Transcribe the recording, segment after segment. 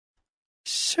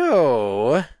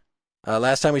So,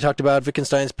 last time we talked about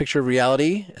Wittgenstein's picture of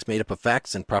reality as made up of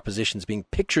facts and propositions being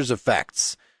pictures of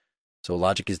facts. So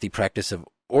logic is the practice of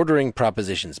ordering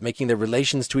propositions, making their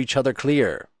relations to each other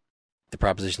clear. The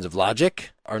propositions of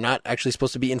logic are not actually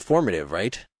supposed to be informative,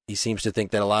 right? He seems to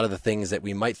think that a lot of the things that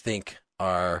we might think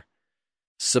are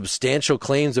substantial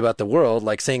claims about the world,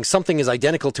 like saying something is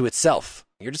identical to itself.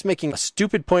 You're just making a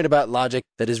stupid point about logic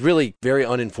that is really very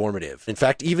uninformative. In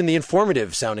fact, even the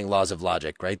informative sounding laws of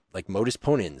logic, right? Like modus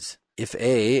ponens. If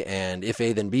A and if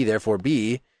A then B, therefore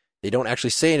B, they don't actually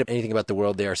say anything about the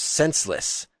world. They are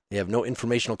senseless. They have no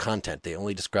informational content. They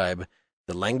only describe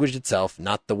the language itself,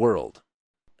 not the world.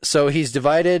 So he's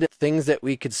divided things that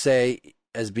we could say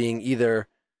as being either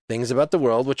things about the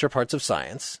world, which are parts of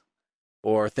science,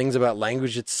 or things about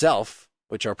language itself,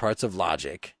 which are parts of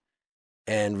logic.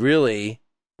 And really,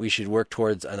 we should work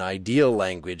towards an ideal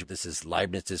language. This is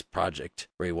Leibniz's project,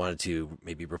 where he wanted to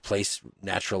maybe replace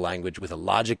natural language with a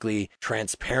logically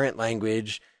transparent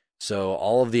language. So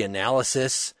all of the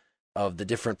analysis of the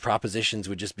different propositions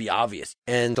would just be obvious.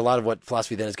 And a lot of what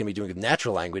philosophy then is going to be doing with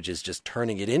natural language is just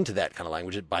turning it into that kind of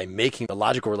language by making the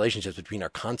logical relationships between our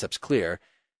concepts clear.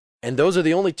 And those are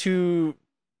the only two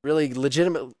really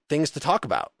legitimate things to talk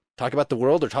about. Talk about the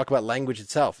world or talk about language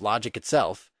itself, logic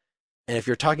itself. And if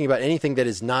you're talking about anything that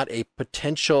is not a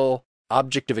potential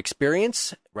object of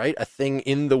experience, right, a thing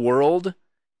in the world,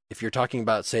 if you're talking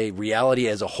about, say, reality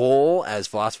as a whole, as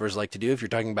philosophers like to do, if you're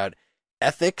talking about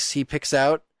ethics, he picks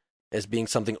out as being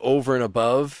something over and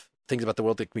above things about the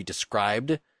world that can be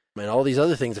described, and all these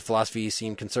other things that philosophy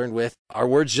seem concerned with, our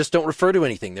words just don't refer to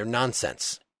anything. They're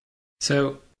nonsense.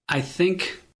 So I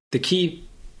think the key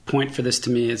point for this to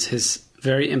me is his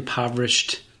very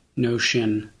impoverished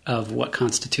notion of what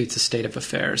constitutes a state of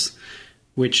affairs,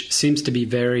 which seems to be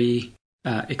very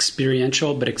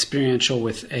experiential, but experiential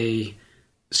with a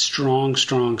strong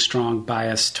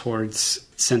bias towards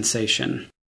sensation,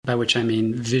 by which I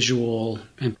mean visual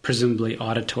and presumably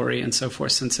auditory and so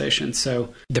forth sensation.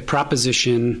 So the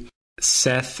proposition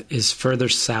Seth is further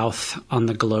south on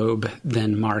the globe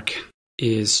than Mark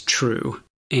is true.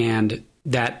 And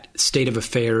that state of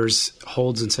affairs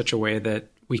holds in such a way that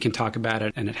we can talk about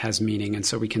it and it has meaning. And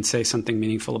so we can say something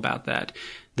meaningful about that.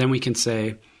 Then we can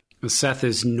say, well, Seth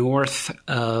is north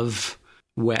of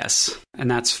Wes,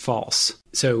 and that's false.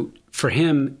 So for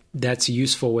him, that's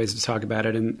useful ways to talk about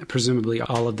it. And presumably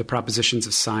all of the propositions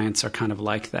of science are kind of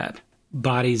like that.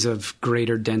 Bodies of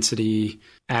greater density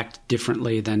act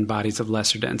differently than bodies of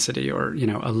lesser density, or, you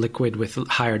know, a liquid with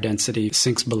higher density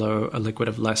sinks below a liquid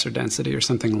of lesser density or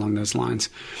something along those lines.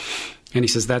 And he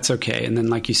says that's okay. And then,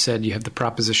 like you said, you have the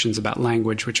propositions about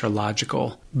language, which are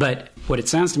logical. But what it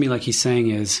sounds to me like he's saying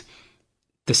is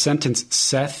the sentence,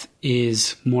 Seth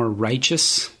is more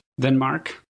righteous than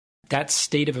Mark, that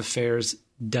state of affairs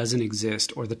doesn't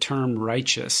exist, or the term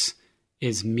righteous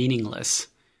is meaningless.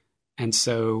 And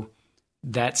so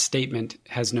that statement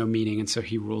has no meaning, and so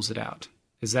he rules it out.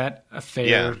 Is that a fair...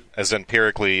 Yeah, as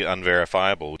empirically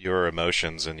unverifiable. Your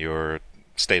emotions and your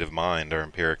state of mind are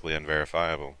empirically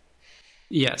unverifiable.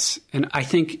 Yes, and I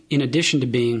think in addition to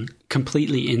being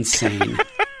completely insane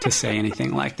to say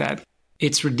anything like that,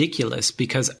 it's ridiculous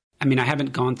because, I mean, I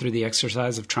haven't gone through the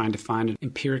exercise of trying to find an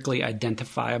empirically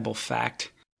identifiable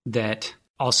fact that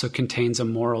also contains a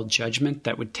moral judgment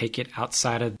that would take it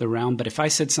outside of the realm. But if I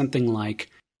said something like,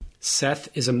 Seth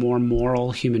is a more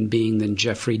moral human being than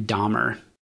Jeffrey Dahmer,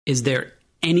 is there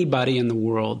anybody in the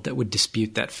world that would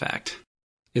dispute that fact?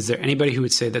 Is there anybody who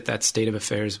would say that that state of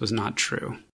affairs was not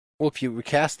true? Well, if you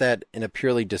recast that in a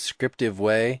purely descriptive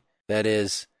way, that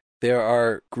is, there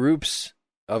are groups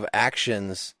of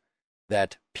actions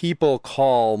that people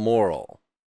call moral.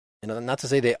 And not to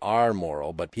say they are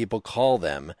moral, but people call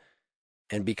them.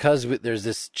 And because there's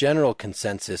this general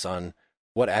consensus on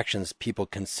what actions people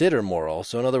consider moral,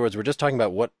 so in other words, we're just talking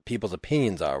about what people's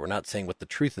opinions are, we're not saying what the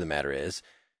truth of the matter is,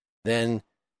 then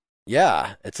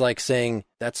yeah, it's like saying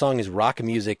that song is rock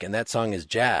music and that song is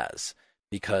jazz,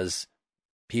 because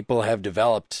people have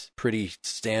developed pretty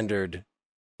standard,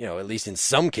 you know, at least in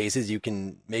some cases, you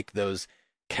can make those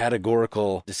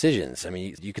categorical decisions. I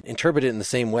mean, you can interpret it in the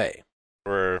same way.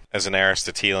 Or as an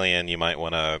Aristotelian, you might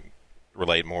want to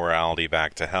relate morality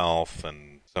back to health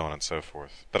and so on and so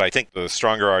forth. But I think the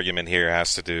stronger argument here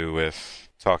has to do with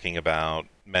talking about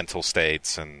mental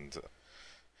states, and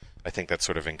I think that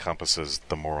sort of encompasses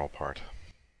the moral part.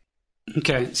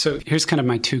 Okay, so here's kind of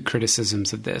my two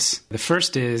criticisms of this. The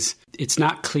first is, it's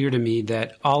not clear to me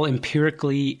that all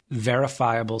empirically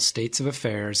verifiable states of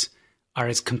affairs are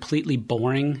as completely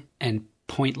boring and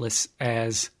pointless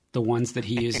as the ones that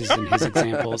he uses in his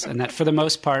examples, and that for the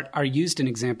most part are used in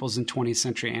examples in 20th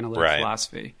century analytic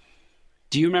philosophy.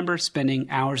 Do you remember spending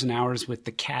hours and hours with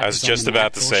the cat? I was just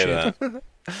about to say that.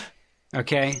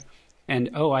 Okay. And,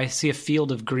 I see a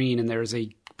field of green and there's a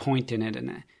point in it.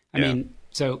 And I mean,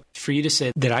 so for you to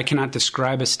say that I cannot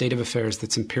describe a state of affairs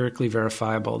that's empirically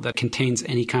verifiable, that contains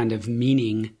any kind of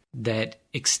meaning that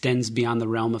extends beyond the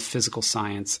realm of physical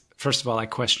science, first of all, I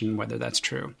question whether that's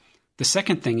true. The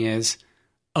second thing is,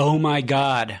 oh my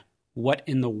God, what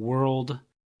in the world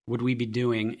would we be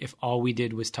doing if all we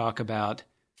did was talk about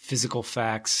physical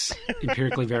facts,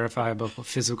 empirically verifiable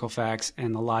physical facts,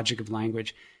 and the logic of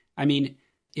language? I mean,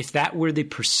 if that were the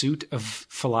pursuit of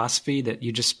philosophy, that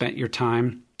you just spent your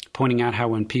time pointing out how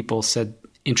when people said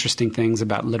interesting things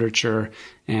about literature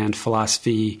and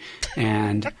philosophy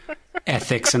and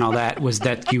ethics and all that, was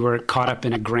that you were caught up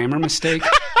in a grammar mistake,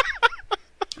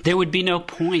 there would be no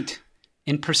point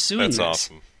in pursuing this. That's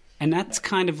awesome. And that's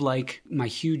kind of like my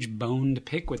huge bone to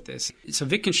pick with this. So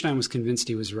Wittgenstein was convinced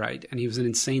he was right, and he was an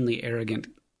insanely arrogant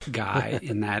guy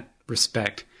in that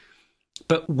respect.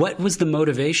 But what was the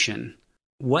motivation?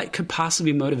 What could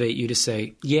possibly motivate you to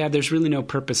say, yeah, there's really no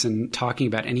purpose in talking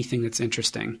about anything that's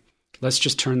interesting. Let's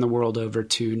just turn the world over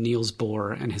to Niels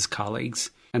Bohr and his colleagues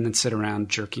and then sit around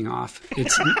jerking off.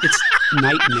 It's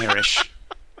nightmarish.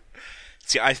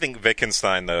 See, I think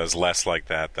Wittgenstein, though, is less like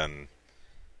that than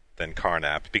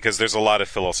Carnap, because there's a lot of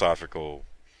philosophical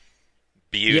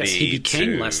beauty. Yes, he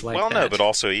became less like that. Well, no, but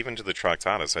also even to the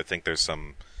Tractatus, I think there's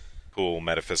some cool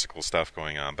metaphysical stuff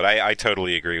going on. But I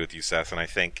totally agree with you, Seth, and I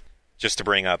think just to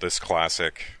bring out this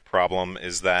classic problem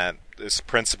is that this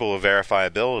principle of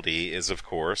verifiability is, of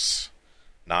course,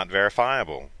 not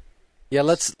verifiable. Yeah,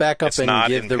 let's back up It's and not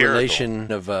give the empirical.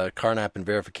 relation of Carnap and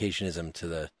verificationism to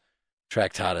the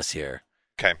Tractatus here.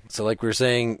 Okay. So like we were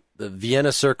saying, the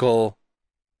Vienna Circle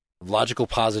of logical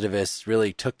positivists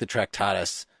really took the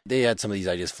Tractatus. They had some of these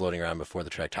ideas floating around before the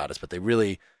Tractatus, but they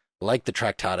really liked the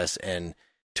Tractatus and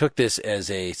took this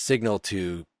as a signal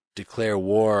to declare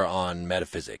war on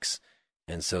metaphysics.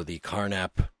 And so the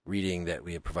Carnap reading that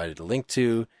we have provided a link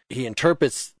to, he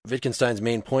interprets Wittgenstein's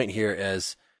main point here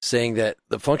as saying that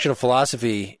the function of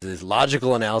philosophy is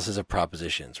logical analysis of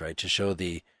propositions, right, to show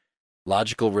the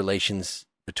logical relations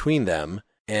between them.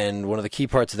 And one of the key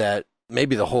parts of that,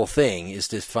 maybe the whole thing, is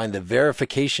to find the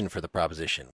verification for the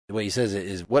proposition. The way he says it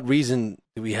is, what reason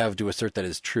do we have to assert that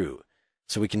is true?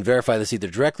 So we can verify this either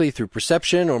directly through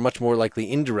perception or much more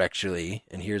likely indirectly.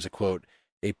 And here's a quote: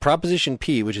 a proposition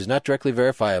P, which is not directly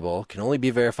verifiable, can only be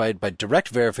verified by direct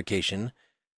verification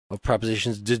of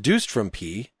propositions deduced from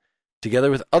P, together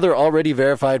with other already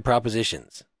verified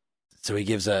propositions. So he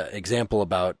gives an example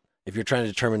about if you're trying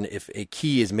to determine if a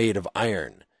key is made of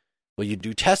iron. Well, you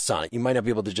do tests on it. You might not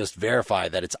be able to just verify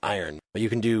that it's iron, but you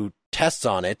can do tests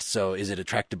on it. So is it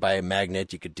attracted by a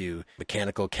magnet? You could do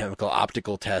mechanical, chemical,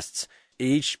 optical tests. At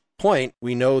each point,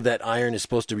 we know that iron is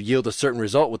supposed to yield a certain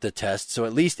result with the test, so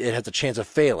at least it has a chance of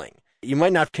failing. You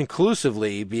might not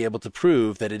conclusively be able to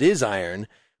prove that it is iron,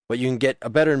 but you can get a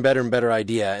better and better and better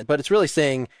idea. But it's really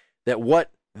saying that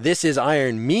what this is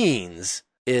iron means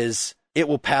is it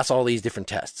will pass all these different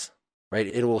tests, right?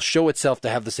 It will show itself to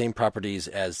have the same properties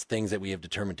as things that we have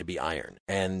determined to be iron.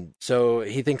 And so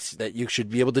he thinks that you should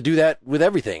be able to do that with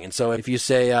everything. And so if you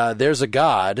say there's a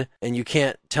God and you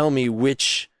can't tell me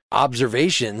which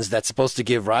observations that's supposed to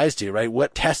give rise to, right,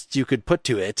 what tests you could put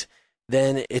to it,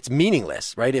 then it's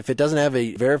meaningless, right? If it doesn't have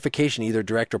a verification, either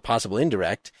direct or possible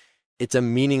indirect, it's a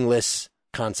meaningless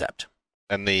concept.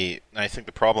 And I think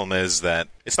the problem is that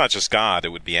it's not just God,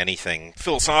 it would be anything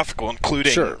philosophical,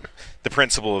 including the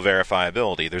principle of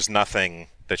verifiability. There's nothing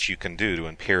that you can do to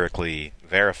empirically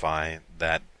verify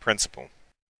that principle.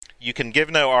 You can give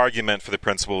no argument for the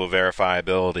principle of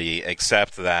verifiability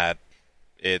except that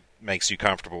it makes you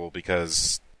comfortable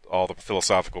because all the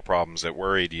philosophical problems that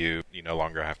worried you, you no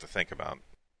longer have to think about,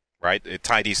 right? It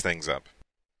tidies things up.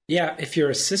 Yeah, if you're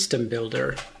a system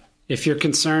builder, if your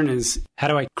concern is how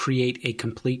do I create a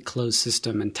complete closed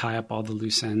system and tie up all the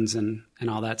loose ends and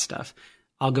all that stuff,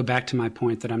 I'll go back to my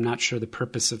point that I'm not sure the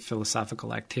purpose of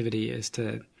philosophical activity is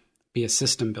to be a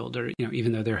system builder. You know,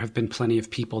 even though there have been plenty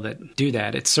of people that do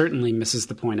that, it certainly misses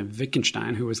the point of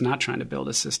Wittgenstein, who was not trying to build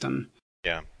a system.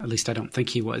 Yeah. At least I don't think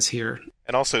he was here.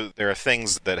 And also, there are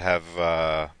things that have,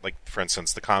 like, for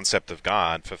instance, the concept of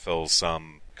God fulfills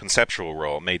some conceptual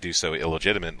role. It may do so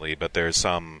illegitimately, but there's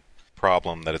some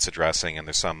problem that it's addressing, and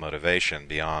there's some motivation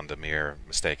beyond a mere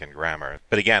mistaken grammar.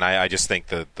 But again, I just think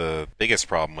that the biggest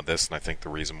problem with this, and I think the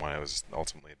reason why it was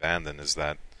ultimately abandoned, is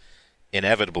that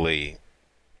inevitably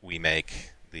we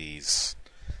make these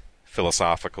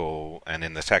philosophical and,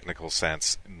 in the technical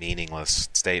sense, meaningless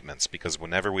statements, because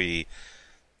whenever we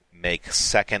make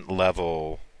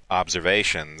second-level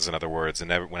observations, in other words,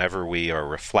 whenever we are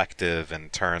reflective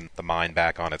and turn the mind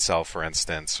back on itself, for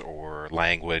instance, or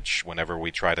language, whenever we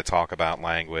try to talk about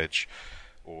language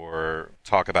or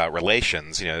talk about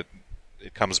relations, it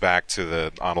comes back to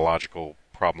the ontological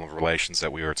problem of relations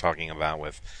that we were talking about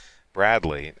with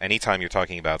Bradley. Anytime you're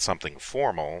talking about something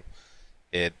formal,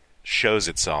 it shows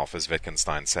itself, as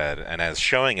Wittgenstein said, and as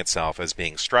showing itself as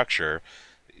being structure,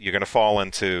 you're going to fall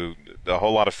into a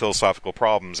whole lot of philosophical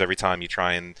problems every time you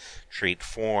try and treat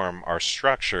form or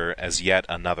structure as yet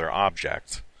another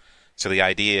object. So the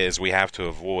idea is we have to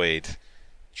avoid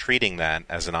treating that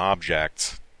as an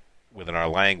object within our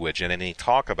language, and any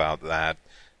talk about that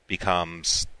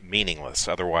becomes meaningless.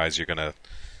 Otherwise, you're going to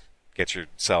get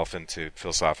yourself into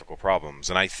philosophical problems.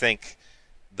 And I think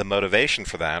the motivation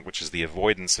for that, which is the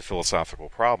avoidance of philosophical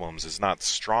problems, is not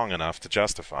strong enough to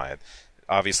justify it.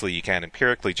 Obviously, you can't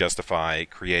empirically justify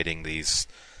creating these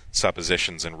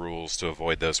suppositions and rules to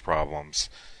avoid those problems.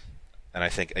 And I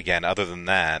think, again, other than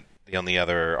that, the only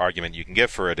other argument you can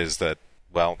give for it is that,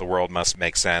 well, the world must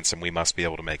make sense and we must be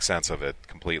able to make sense of it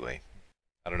completely.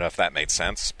 I don't know if that made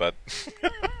sense, but...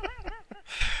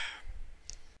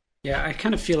 Yeah, I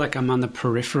kind of feel like I'm on the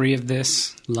periphery of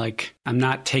this. Like, I'm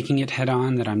not taking it head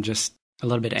on, that I'm just a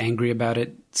little bit angry about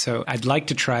it. So I'd like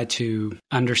to try to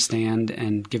understand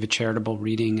and give a charitable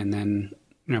reading and then,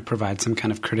 provide some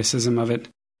kind of criticism of it.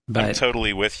 But I'm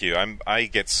totally with you. I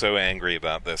get so angry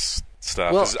about this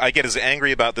stuff. Well, I get as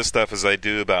angry about this stuff as I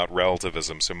do about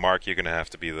relativism. So, Mark, you're going to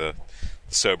have to be the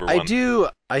sober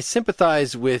one. I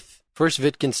sympathize with first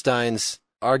Wittgenstein's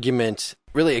argument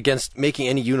really against making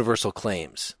any universal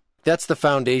claims. That's the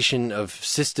foundation of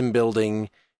system building,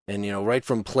 and right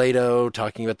from Plato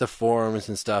talking about the forms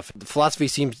and stuff. The philosophy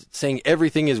seems saying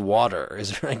everything is water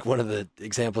is like one of the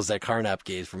examples that Carnap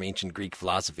gave from ancient Greek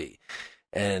philosophy.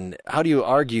 And how do you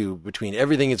argue between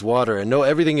everything is water and no,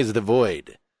 everything is the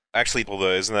void? Actually,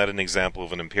 isn't that an example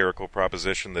of an empirical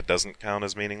proposition that doesn't count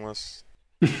as meaningless?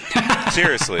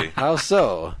 Seriously. How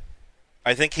so?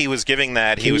 I think he was giving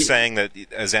that. He was saying that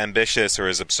as ambitious or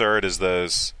as absurd as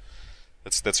those.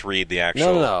 Let's read the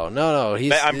actual. No.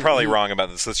 I'm probably wrong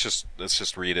about this. Let's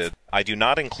just read it. I do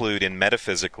not include in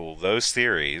metaphysical those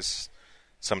theories,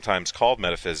 sometimes called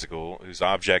metaphysical, whose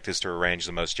object is to arrange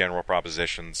the most general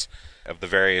propositions of the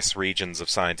various regions of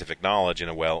scientific knowledge in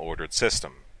a well-ordered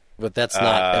system. But that's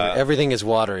not everything is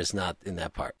water is not in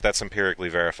that part. That's empirically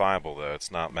verifiable, though.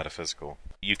 It's not metaphysical.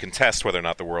 You can test whether or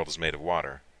not the world is made of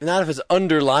water. Not if it's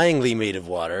underlyingly made of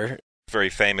water.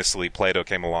 Very famously, Plato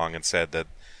came along and said that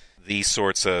these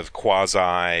sorts of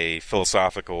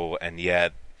quasi-philosophical and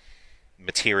yet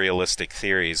materialistic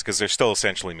theories, because they're still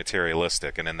essentially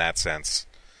materialistic, and in that sense,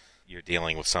 you're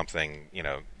dealing with something,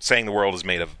 saying the world is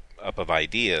made up of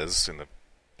ideas in the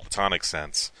Platonic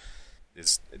sense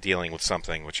is dealing with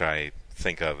something which I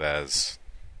think of as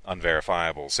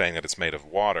unverifiable. Saying that it's made of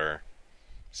water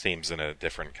seems in a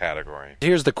different category.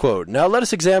 Here's the quote. Now let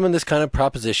us examine this kind of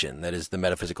proposition, that is the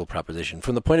metaphysical proposition,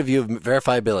 from the point of view of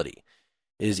verifiability.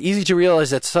 It is easy to realize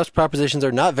that such propositions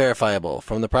are not verifiable.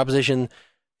 From the proposition,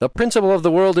 the principle of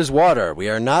the world is water, we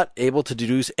are not able to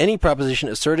deduce any proposition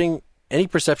asserting any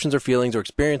perceptions or feelings or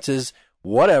experiences,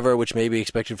 whatever, which may be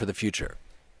expected for the future.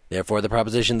 Therefore, the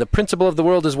proposition, the principle of the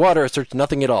world is water, asserts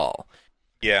nothing at all.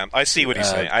 Yeah, I see what he's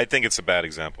saying. I think it's a bad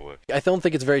example. I don't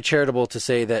think it's very charitable to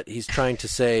say that he's trying to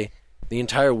say the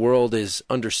entire world is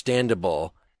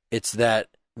understandable. It's that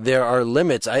there are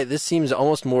limits. This seems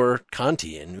almost more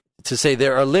Kantian, to say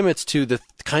there are limits to the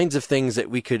kinds of things that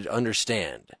we could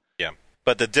understand. Yeah,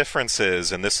 but the difference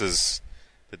is, and this is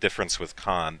the difference with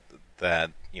Kant,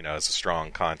 that, as a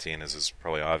strong Kantian, as is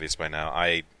probably obvious by now,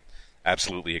 I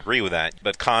absolutely agree with that.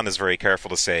 But Kant is very careful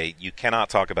to say you cannot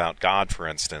talk about God, for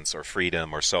instance, or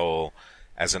freedom or soul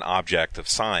as an object of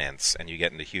science, and you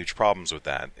get into huge problems with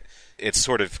that. It's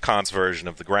sort of Kant's version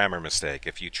of the grammar mistake.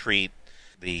 If you treat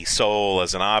the soul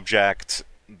as an object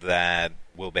that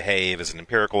will behave as an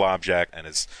empirical object and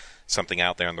as something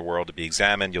out there in the world to be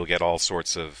examined, you'll get all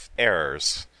sorts of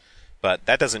errors. But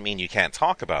that doesn't mean you can't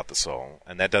talk about the soul,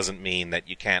 and that doesn't mean that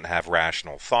you can't have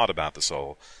rational thought about the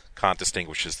soul. Kant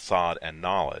distinguishes thought and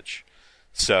knowledge.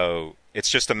 So it's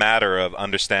just a matter of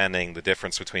understanding the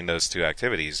difference between those two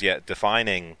activities. Yet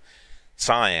defining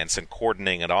science and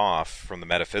cordoning it off from the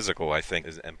metaphysical, I think,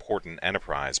 is an important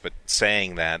enterprise. But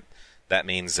saying that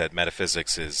means that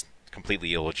metaphysics is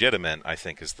completely illegitimate, I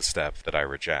think, is the step that I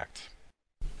reject.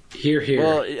 Here.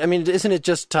 Well, I mean, isn't it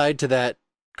just tied to that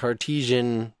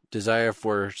Cartesian desire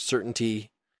for certainty?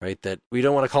 right? That we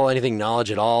don't want to call anything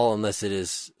knowledge at all unless it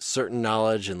is certain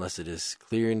knowledge, unless it is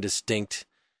clear and distinct.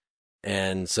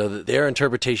 And so their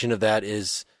interpretation of that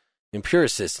is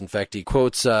empiricist. In fact, he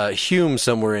quotes Hume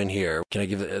somewhere in here. Can I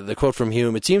give the quote from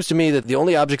Hume? "It seems to me that the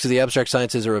only objects of the abstract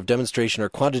sciences are of demonstration are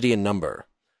quantity and number.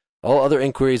 All other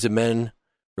inquiries of men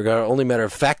regard only matter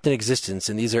of fact and existence,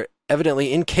 and these are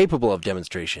evidently incapable of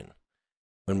demonstration.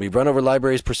 When we run over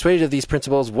libraries persuaded of these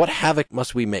principles, what havoc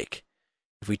must we make?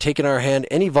 If we take in our hand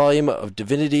any volume of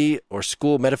divinity or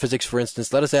school metaphysics, for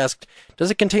instance, let us ask, does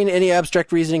it contain any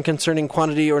abstract reasoning concerning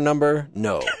quantity or number?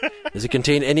 No. Does it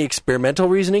contain any experimental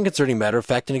reasoning concerning matter of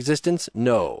fact and existence?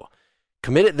 No.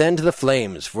 Commit it then to the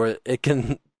flames, for it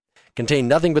can contain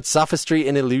nothing but sophistry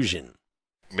and illusion."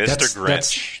 Mr.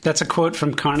 Grinch. That's a quote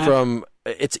from Carnap?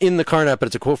 It's in the Carnap, but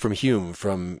it's a quote from Hume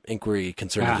from Inquiry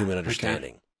Concerning Human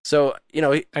Understanding. Okay. So,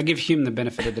 I give Hume the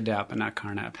benefit of the doubt, but not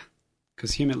Carnap.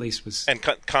 Because Hume at least was... And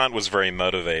Kant was very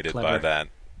motivated clever by that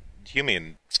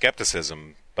Humean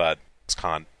skepticism, but as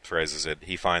Kant phrases it,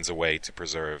 he finds a way to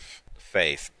preserve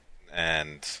faith.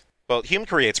 And, well, Hume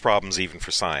creates problems even for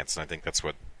science, and I think that's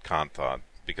what Kant thought,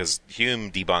 because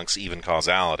Hume debunks even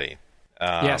causality.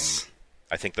 Yes.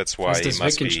 I think that's why he must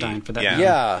Wittgenstein be... For that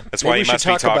yeah. That's why he must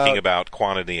be talking about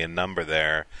quantity and number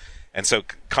there. And so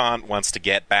Kant wants to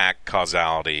get back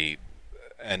causality,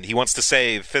 and he wants to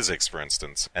save physics, for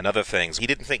instance, and other things. He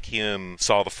didn't think Hume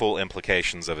saw the full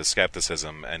implications of his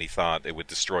skepticism, and he thought it would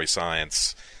destroy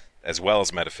science as well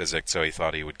as metaphysics, so he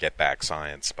thought he would get back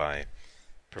science by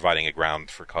providing a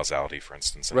ground for causality, for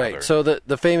instance. Right. So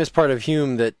the famous part of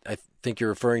Hume that I think you're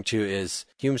referring to is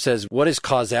Hume says, what is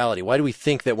causality? Why do we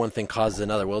think that one thing causes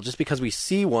another? Well, just because we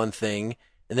see one thing,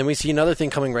 and then we see another thing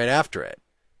coming right after it.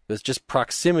 It's just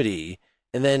proximity.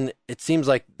 And then it seems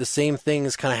like the same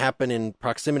things kind of happen in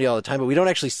proximity all the time, but we don't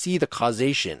actually see the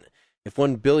causation. If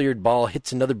one billiard ball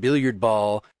hits another billiard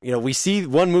ball, we see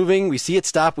one moving, we see it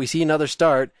stop, we see another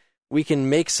start. We can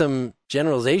make some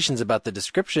generalizations about the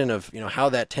description of, how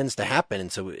that tends to happen.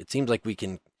 And so it seems like we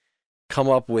can come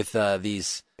up with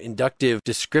these inductive,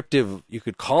 descriptive, you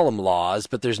could call them laws,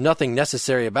 but there's nothing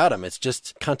necessary about them. It's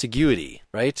just contiguity,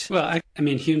 right? Well, I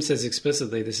mean, Hume says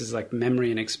explicitly, this is like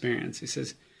memory and experience. He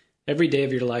says, every day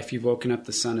of your life you've woken up,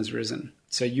 the sun has risen.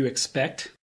 So you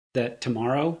expect that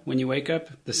tomorrow when you wake up,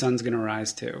 the sun's going to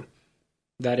rise too.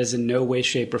 That is in no way,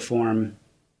 shape, or form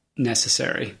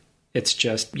necessary. It's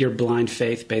just your blind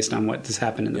faith based on what has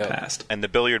happened in the past. And the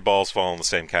billiard balls fall in the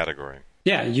same category.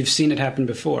 Yeah, you've seen it happen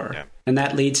before. Yeah. And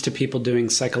that leads to people doing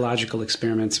psychological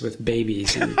experiments with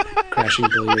babies and crashing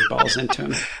billiard balls into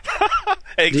them.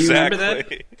 Exactly. Do you remember that?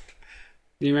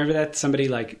 Do you remember that?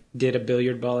 Somebody did a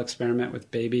billiard ball experiment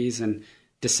with babies and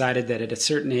decided that at a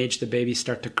certain age the babies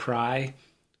start to cry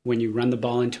when you run the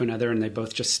ball into another, and they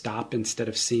both just stop instead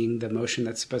of seeing the motion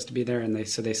that's supposed to be there. And they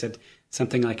said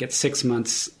something like at 6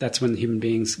 months, that's when human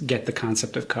beings get the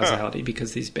concept of causality,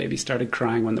 because these babies started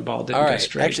crying when the ball didn't go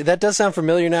straight. Actually, that does sound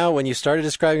familiar now. When you started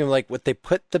describing them, like what they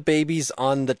put the babies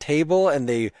on the table and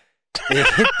they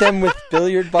hit them with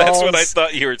billiard balls. That's what I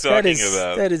thought you were talking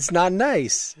about. That is not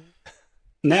nice.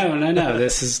 No.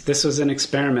 This was an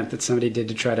experiment that somebody did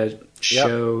to try to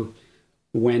show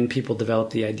when people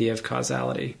developed the idea of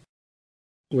causality,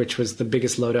 which was the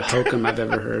biggest load of hokum I've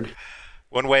ever heard.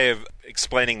 One way of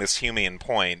explaining this Humean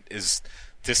point is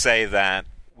to say that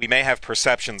we may have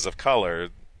perceptions of color.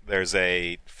 There's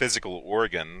a physical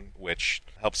organ which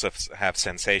helps us have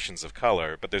sensations of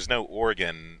color, but there's no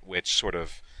organ which sort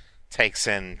of takes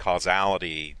in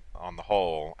causality on the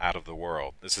whole out of the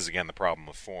world. This is again the problem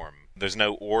of form. There's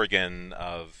no organ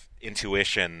of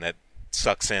intuition that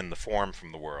sucks in the form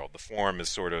from the world. The form is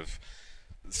sort of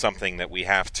something that we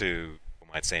have to, we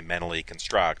might say, mentally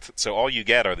construct. So all you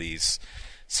get are these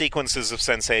sequences of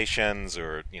sensations,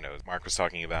 or, Mark was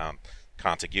talking about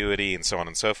contiguity and so on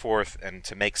and so forth, and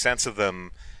to make sense of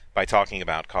them by talking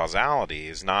about causality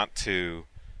is not to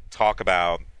talk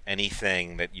about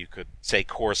anything that you could say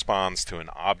corresponds to an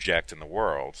object in the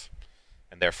world,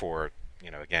 and therefore,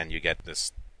 again, you get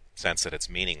this sense that it's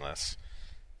meaningless.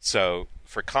 So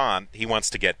for Kant, he wants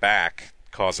to get back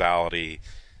causality,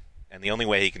 and the only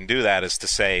way he can do that is to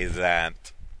say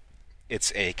that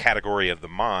it's a category of the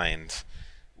mind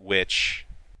which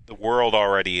the world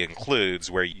already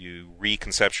includes, where you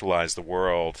reconceptualize the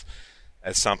world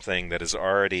as something that is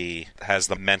already has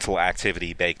the mental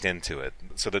activity baked into it.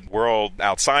 So the world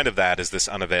outside of that is this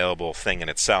unavailable thing in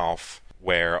itself,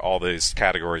 where all these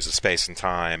categories of space and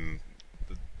time,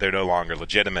 they're no longer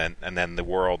legitimate, and then the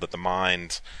world that the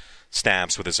mind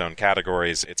stamps with its own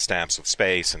categories. It stamps with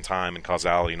space and time and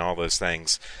causality and all those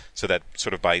things, so that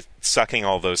sort of by sucking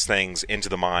all those things into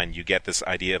the mind, you get this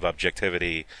idea of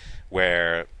objectivity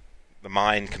where the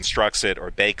mind constructs it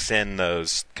or bakes in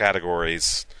those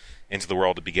categories into the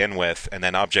world to begin with, and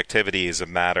then objectivity is a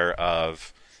matter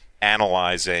of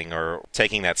analyzing or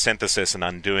taking that synthesis and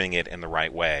undoing it in the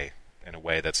right way, in a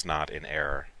way that's not in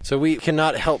error. So we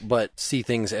cannot help but see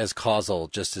things as causal,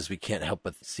 just as we can't help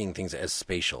but seeing things as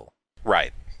spatial.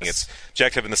 Right. It's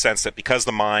objective in the sense that because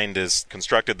the mind is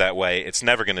constructed that way, it's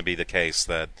never going to be the case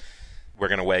that we're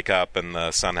going to wake up and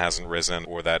the sun hasn't risen,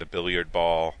 or that a billiard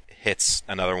ball hits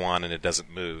another one and it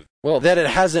doesn't move. Well, that it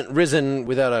hasn't risen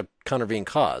without a contravening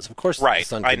cause. Of course, right. The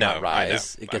sun could not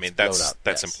rise. I know. It gets that's blown up.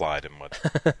 That's yes. implied in what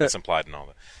that's implied in all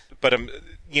that. But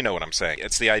you know what I'm saying.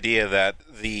 It's the idea that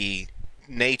the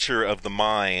nature of the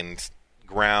mind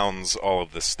grounds all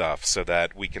of this stuff, so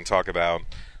that we can talk about,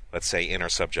 let's say,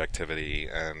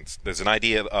 intersubjectivity, and there's an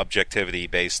idea of objectivity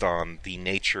based on the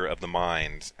nature of the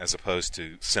mind as opposed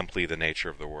to simply the nature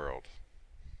of the world.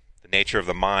 The nature of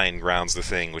the mind grounds the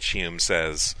thing which Hume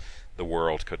says the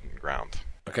world couldn't ground.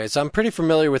 Okay, so I'm pretty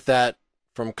familiar with that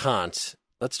from Kant.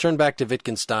 Let's turn back to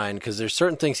Wittgenstein, because there's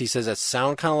certain things he says that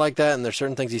sound kind of like that, and there's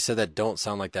certain things he said that don't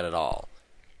sound like that at all.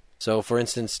 So, for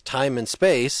instance, time and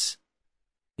space,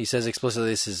 he says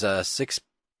explicitly, this is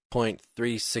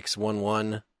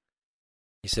 6.3611.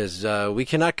 He says, we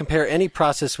cannot compare any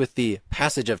process with the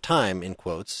passage of time, in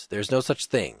quotes. There's no such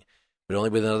thing, but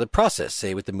only with another process,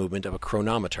 say with the movement of a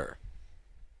chronometer.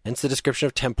 Hence the description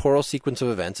of temporal sequence of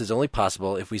events is only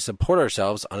possible if we support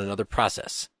ourselves on another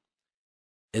process.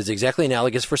 It is exactly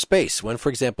analogous for space, when, for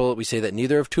example, we say that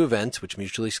neither of two events, which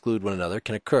mutually exclude one another,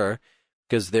 can occur,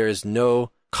 because there is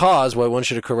no cause why one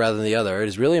should occur rather than the other. It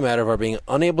is really a matter of our being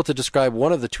unable to describe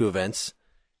one of the two events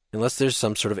unless there's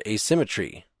some sort of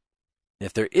asymmetry.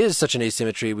 If there is such an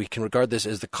asymmetry, we can regard this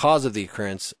as the cause of the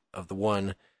occurrence of the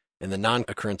one and the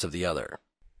non-occurrence of the other.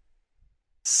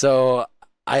 So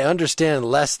I understand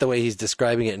less the way he's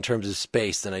describing it in terms of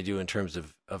space than I do in terms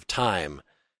of time.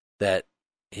 That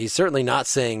he's certainly not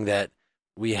saying that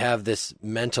we have this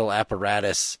mental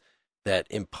apparatus that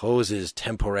imposes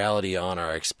temporality on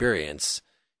our experience.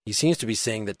 He seems to be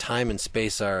saying that time and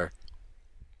space are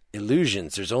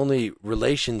illusions. There's only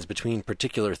relations between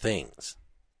particular things.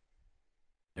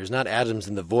 There's not atoms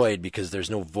in the void because there's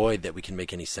no void that we can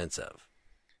make any sense of.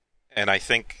 And I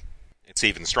think it's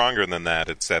even stronger than that.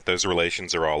 It's that those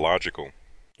relations are all logical.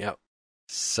 Yep.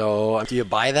 So do you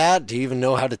buy that? Do you even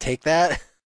know how to take that?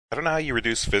 I don't know how you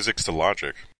reduce physics to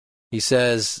logic. He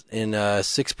says in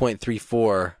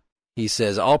 6.34, he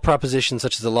says, all propositions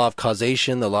such as the law of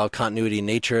causation, the law of continuity in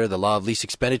nature, the law of least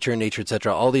expenditure in nature,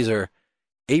 etc., all these are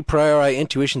a priori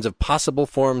intuitions of possible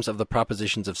forms of the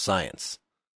propositions of science,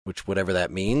 which whatever that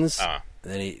means.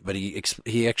 Then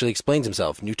he actually explains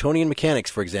himself. Newtonian mechanics,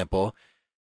 for example,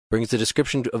 brings the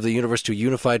description of the universe to a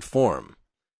unified form.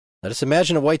 Let us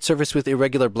imagine a white surface with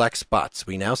irregular black spots.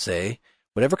 We now say,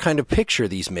 whatever kind of picture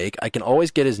these make, I can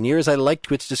always get as near as I like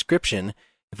to its description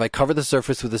if I cover the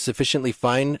surface with a sufficiently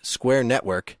fine square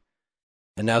network,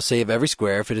 and now say of every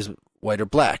square if it is white or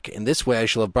black. In this way I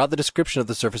shall have brought the description of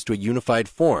the surface to a unified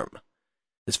form.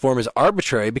 This form is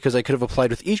arbitrary because I could have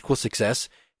applied with equal success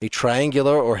a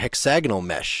triangular or hexagonal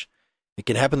mesh. It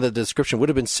can happen that the description would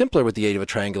have been simpler with the aid of a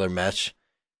triangular mesh.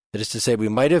 That is to say, we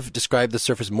might have described the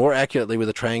surface more accurately with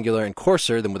a triangular and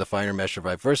coarser than with a finer mesh or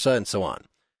vice versa, and so on.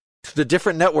 The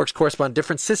different networks correspond to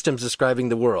different systems describing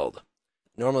the world.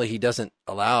 Normally he doesn't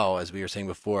allow, as we were saying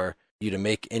before, you to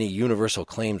make any universal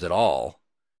claims at all.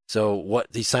 So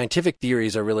what the scientific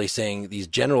theories are really saying, these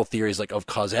general theories like of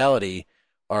causality,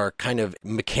 are kind of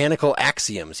mechanical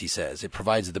axioms, he says. It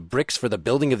provides the bricks for the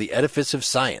building of the edifice of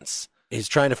science. He's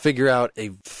trying to figure out a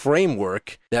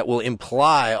framework that will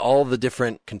imply all the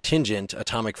different contingent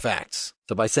atomic facts.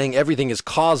 So by saying everything is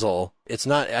causal, it's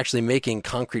not actually making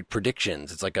concrete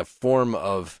predictions. It's like a form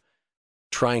of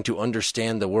trying to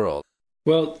understand the world.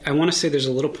 Well, I want to say there's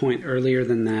a little point earlier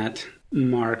than that,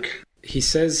 Mark. He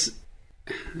says,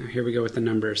 here we go with the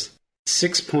numbers,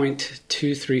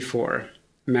 6.234.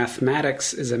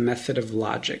 Mathematics is a method of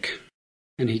logic.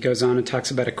 And he goes on and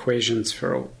talks about equations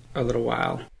for a little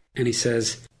while. And he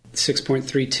says,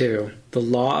 6.32, the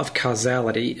law of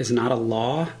causality is not a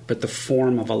law, but the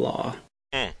form of a law.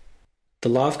 The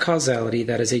law of causality,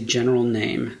 that is a general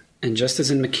name. And just as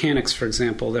in mechanics, for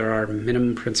example, there are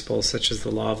minimum principles such as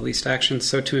the law of least action,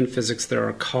 so too in physics there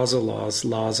are causal laws,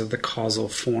 laws of the causal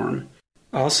form.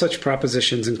 All such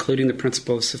propositions, including the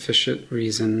principle of sufficient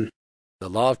reason, the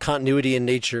law of continuity in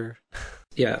nature.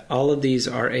 Yeah, all of these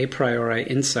are a priori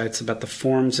insights about the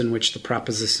forms in which the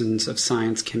propositions of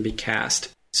science can be cast.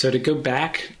 So to go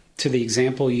back to the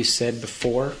example you said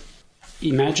before,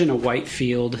 imagine a white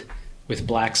field with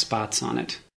black spots on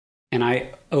it. And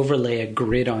I overlay a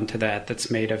grid onto that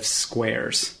that's made of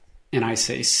squares. And I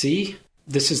say, see,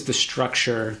 this is the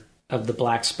structure of the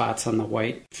black spots on the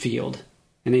white field.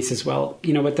 And he says, well,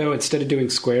 you know what, though? Instead of doing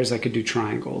squares, I could do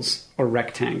triangles or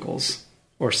rectangles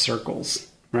or circles,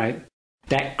 right?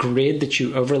 That grid that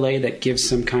you overlay that gives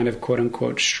some kind of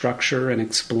quote-unquote structure and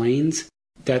explains,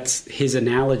 that's his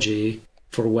analogy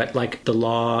for what, like, the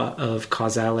law of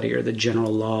causality or the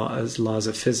general laws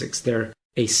of physics. They're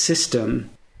a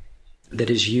system that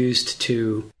is used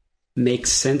to make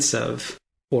sense of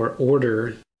or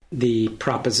order the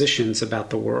propositions about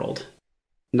the world.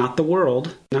 Not the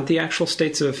world, not the actual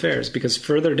states of affairs, because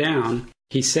further down,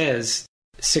 he says,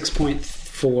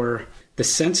 6.4, the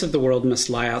sense of the world must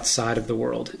lie outside of the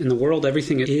world. In the world,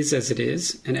 everything is as it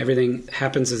is, and everything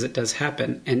happens as it does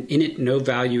happen, and in it no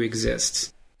value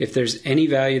exists. If there's any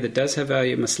value that does have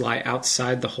value, it must lie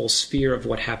outside the whole sphere of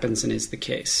what happens and is the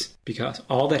case, because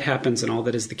all that happens and all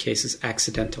that is the case is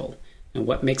accidental, and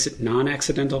what makes it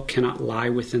non-accidental cannot lie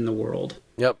within the world.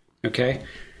 Yep. Okay?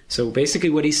 So basically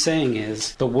what he's saying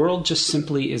is the world just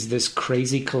simply is this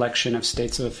crazy collection of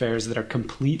states of affairs that are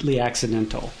completely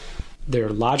accidental. There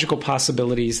are logical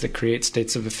possibilities that create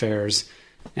states of affairs,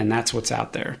 and that's what's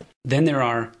out there. Then there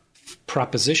are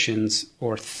propositions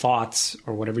or thoughts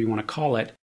or whatever you want to call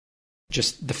it,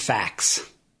 just the facts.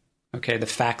 Okay, the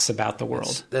facts about the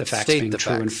world. That's the facts state being the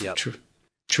true facts, and yep.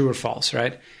 true or false,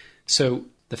 right? So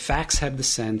the facts have the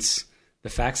sense, the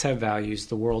facts have values,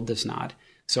 the world does not.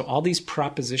 So all these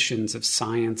propositions of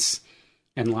science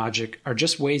and logic are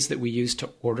just ways that we use to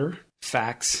order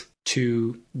facts,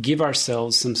 to give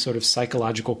ourselves some sort of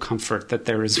psychological comfort that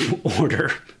there is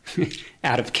order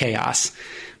out of chaos.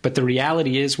 But the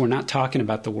reality is we're not talking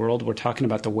about the world, we're talking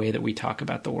about the way that we talk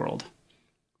about the world.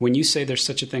 When you say there's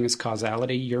such a thing as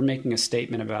causality, you're making a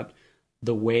statement about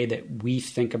the way that we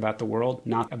think about the world,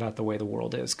 not about the way the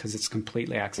world is, because it's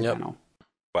completely accidental. Yep.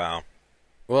 Wow.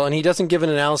 Well, and he doesn't give an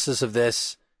analysis of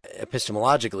this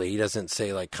epistemologically. He doesn't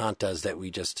say, like Kant does, that we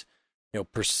just,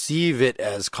 perceive it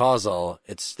as causal.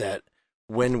 It's that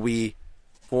when we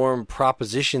form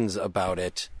propositions about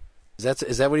it,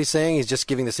 is that what he's saying? He's just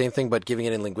giving the same thing, but giving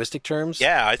it in linguistic terms?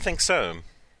 Yeah, I think so.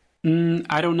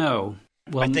 I don't know.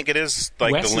 Well, I think it is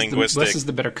like Wes the linguistic Wes is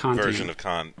the better Kantian version of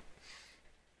Kant.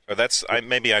 Or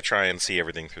maybe I try and see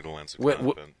everything through the lens of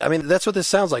Kant. I mean, that's what this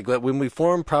sounds like. When we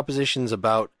form propositions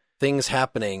about things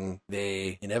happening,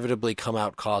 they inevitably come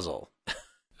out causal.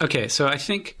 Okay, so I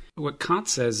think what Kant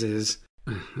says is,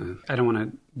 I don't want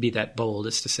to be that bold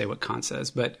as to say what Kant says,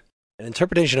 but An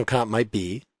interpretation of Kant might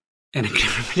be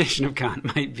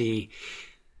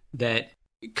that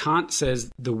Kant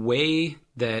says the way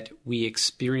that we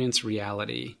experience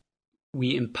reality,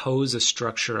 we impose a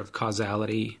structure of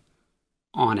causality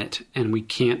on it, and we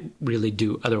can't really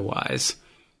do otherwise.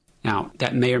 Now,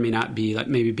 that may or may not be, like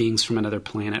maybe beings from another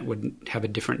planet would have a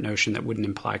different notion that wouldn't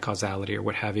imply causality or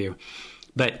what have you.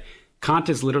 But Kant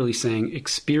is literally saying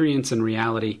experience and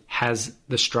reality has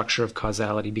the structure of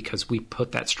causality because we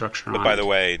put that structure on it. But by the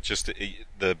way, just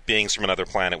the beings from another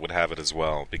planet would have it as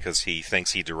well, because he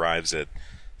thinks he derives it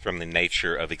from the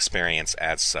nature of experience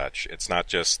as such. It's not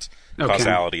just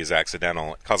causality is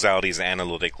accidental. Causality is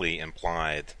analytically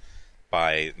implied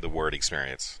by the word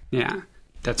experience. Yeah,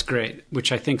 that's great,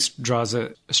 which I think draws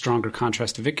a stronger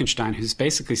contrast to Wittgenstein, who's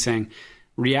basically saying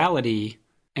reality,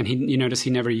 and you notice he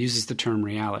never uses the term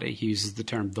reality. He uses the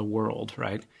term the world,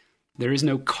 right? There is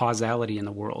no causality in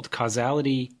the world.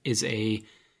 Causality is a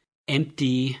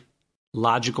empty,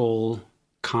 logical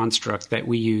construct that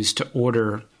we use to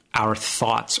order our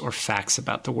thoughts or facts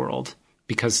about the world,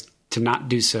 because to not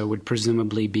do so would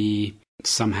presumably be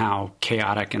somehow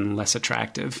chaotic and less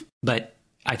attractive. But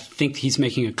I think he's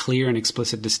making a clear and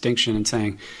explicit distinction and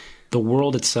saying the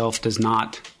world itself does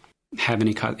not have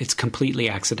any it's completely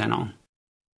accidental.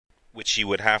 Which you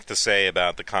would have to say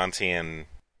about the Kantian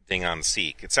Ding on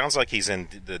Seek. It sounds like he's in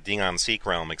the Ding on Seek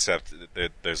realm, except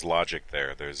there's logic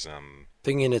there. There's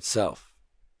thing in itself.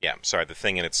 Yeah, sorry, the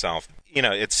thing in itself.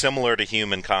 It's similar to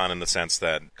Hume Kant in the sense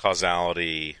that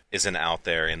causality isn't out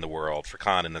there in the world. For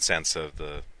Kant, in the sense of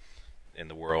in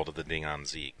the world of the Ding on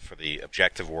Seek. For the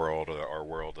objective world or our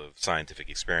world of scientific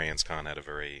experience, Kant had a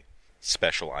very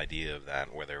special idea of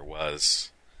that, where there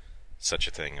was such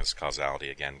a thing as causality,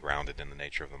 again, grounded in the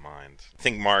nature of the mind. I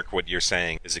think, Mark, what you're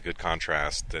saying is a good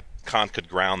contrast, that Kant could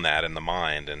ground that in the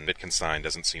mind, and Wittgenstein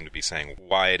doesn't seem to be saying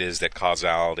why it is that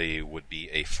causality would be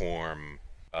a form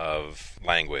of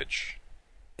language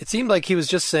It seemed like he was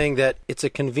just saying that it's a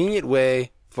convenient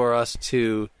way for us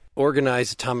to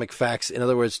organize atomic facts, in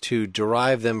other words, to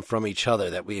derive them from each other,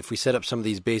 that if we set up some of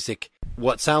these basic,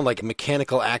 what sound like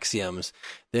mechanical axioms,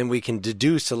 then we can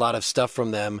deduce a lot of stuff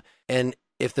from them. And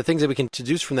if the things that we can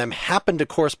deduce from them happen to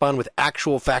correspond with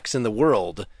actual facts in the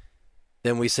world,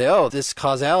 then we say, oh, this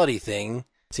causality thing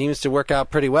seems to work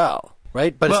out pretty well,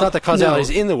 right? But it's not that causality is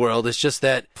in the world. It's just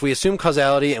that if we assume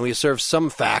causality and we observe some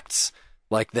facts,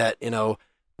 like that,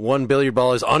 one billiard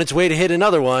ball is on its way to hit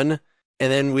another one,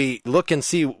 and then we look and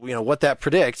see, what that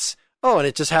predicts, and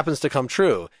it just happens to come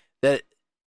true. That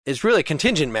is really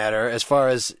contingent matter as far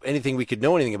as anything we could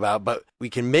know anything about, but we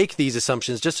can make these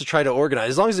assumptions just to try to organize.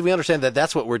 As long as we understand that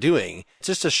that's what we're doing, it's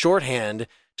just a shorthand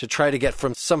to try to get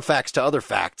from some facts to other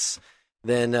facts,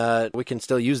 then we can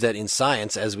still use that in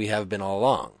science as we have been all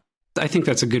along. I think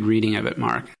that's a good reading of it,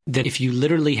 Mark. That if you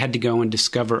literally had to go and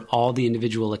discover all the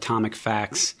individual atomic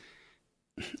facts,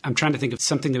 I'm trying to think of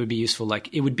something that would be useful.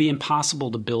 Like, it would be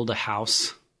impossible to build a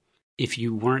house if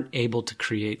you weren't able to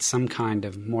create some kind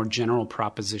of more general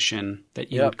proposition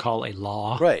that you would call a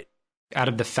law, right, out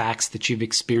of the facts that you've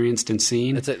experienced and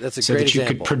seen. That's a so great that you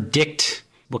example. could predict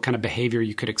what kind of behavior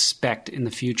you could expect in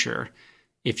the future.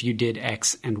 If you did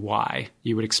X and Y,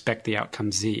 you would expect the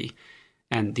outcome Z.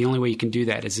 And the only way you can do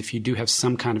that is if you do have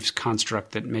some kind of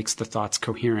construct that makes the thoughts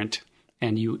coherent,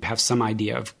 and you have some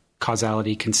idea of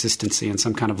causality, consistency, and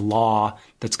some kind of law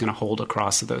that's going to hold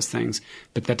across those things.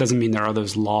 But that doesn't mean there are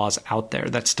those laws out there.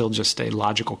 That's still just a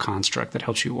logical construct that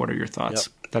helps you order your thoughts.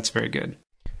 Yep. That's very good.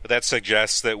 But that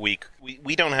suggests that we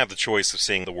don't have the choice of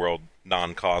seeing the world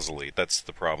non-causally. That's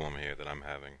the problem here that I'm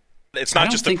having. It's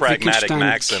not just a pragmatic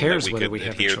maxim that we could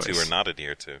adhere to or not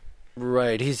adhere to.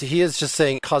 Right. He is just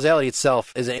saying causality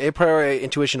itself is an a priori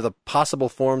intuition of the possible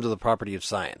forms of the property of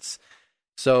science.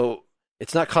 So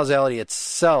it's not causality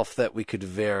itself that we could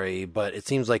vary, but it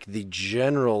seems like the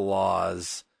general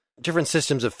laws, different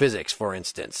systems of physics, for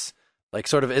instance, like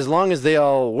sort of as long as they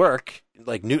all work,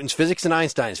 like Newton's physics and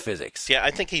Einstein's physics. Yeah, I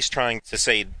think he's trying to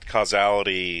say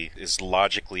causality is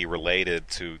logically related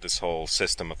to this whole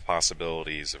system of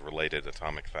possibilities of related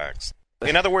atomic facts.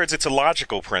 In other words, it's a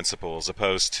logical principle as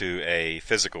opposed to a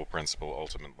physical principle,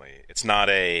 ultimately. It's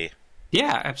not a...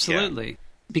 Yeah, absolutely. Yeah.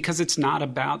 Because it's not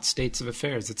about states of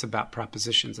affairs. It's about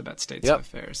propositions about states of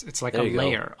affairs. It's like a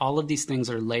layer. All of these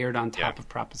things are layered on top of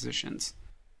propositions.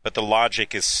 But the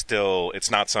logic is still...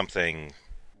 It's not something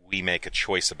we make a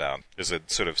choice about. There's a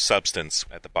sort of substance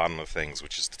at the bottom of things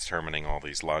which is determining all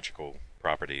these logical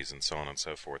properties and so on and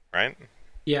so forth, right?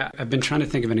 Yeah, I've been trying to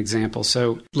think of an example.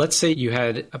 So let's say you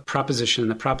had a proposition.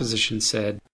 The proposition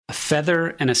said, a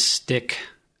feather and a stick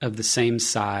of the same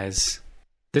size.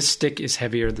 This stick is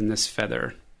heavier than this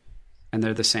feather, and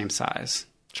they're the same size.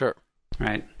 Sure.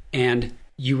 Right? And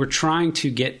you were trying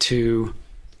to get to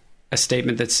a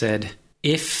statement that said,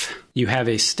 if you have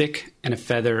a stick and a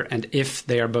feather, and if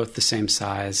they are both the same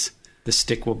size, the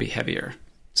stick will be heavier.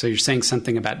 So you're saying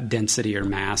something about density or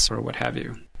mass or what have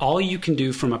you. All you can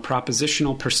do from a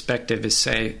propositional perspective is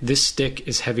say, this stick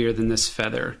is heavier than this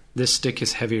feather. This stick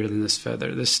is heavier than this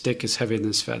feather. This stick is heavier than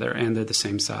this feather. And they're the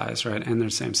same size, right? And they're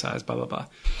the same size, blah, blah, blah.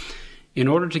 In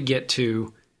order to get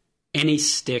to any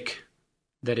stick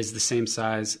that is the same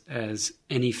size as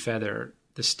any feather,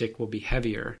 the stick will be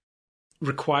heavier,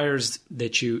 requires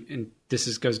that you, and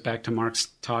this goes back to Mark's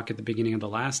talk at the beginning of the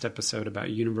last episode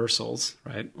about universals,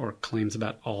 right? Or claims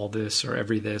about all this or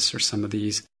every this or some of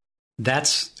these.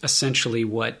 That's essentially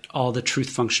what all the truth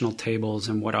functional tables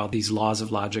and what all these laws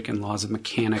of logic and laws of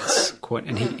mechanics quote.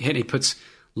 And he puts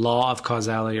law of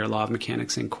causality or law of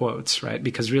mechanics in quotes, right?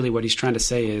 Because really what he's trying to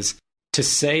say is to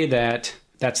say that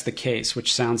that's the case,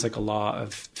 which sounds like a law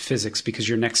of physics, because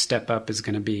your next step up is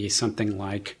going to be something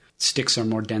like sticks are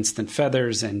more dense than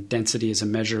feathers, and density is a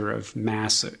measure of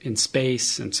mass in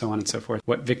space, and so on and so forth.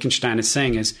 What Wittgenstein is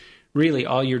saying is really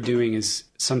all you're doing is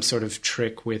some sort of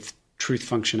trick with truth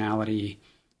functionality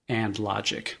and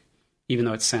logic. Even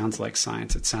though it sounds like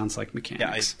science, it sounds like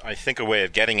mechanics. Yeah, I think a way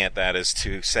of getting at that is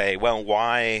to say, well,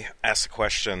 why ask the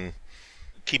question,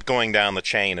 keep going down the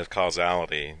chain of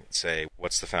causality, say,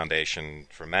 what's the foundation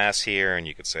for mass here? And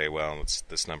you could say, well, it's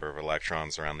this number of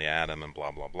electrons around the atom and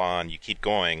blah, blah, blah. And you keep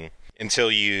going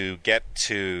until you get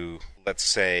to, let's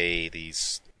say,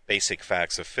 these basic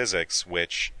facts of physics,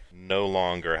 which no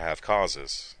longer have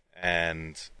causes.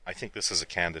 And I think this is a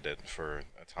candidate for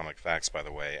atomic facts, by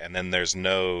the way. And then there's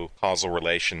no causal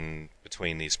relation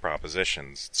between these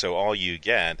propositions. So all you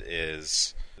get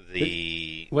is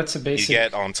what's a basic... You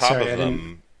get on top of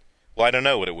them... Well, I don't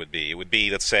know what it would be. It would be,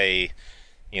 let's say,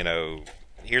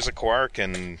 here's a quark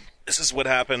and this is what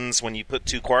happens when you put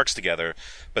two quarks together.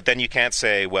 But then you can't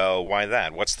say, well, why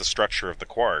that? What's the structure of the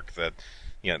quark that,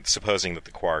 supposing that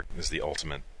the quark is the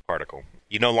ultimate particle?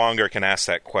 You no longer can ask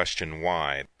that question,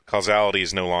 why? Causality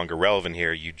is no longer relevant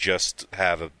here. You just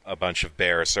have a bunch of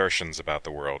bare assertions about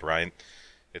the world, right?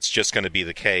 It's just going to be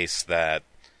the case that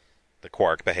the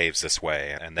quark behaves this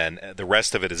way, and then the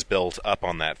rest of it is built up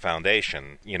on that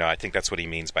foundation. I think that's what he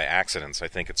means by accidents. I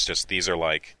think it's just these are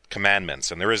like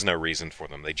commandments, and there is no reason for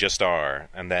them. They just are.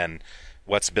 And then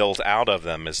what's built out of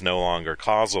them is no longer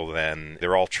causal then.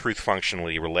 They're all truth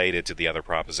functionally related to the other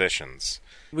propositions.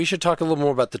 We should talk a little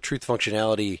more about the truth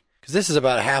functionality, because this is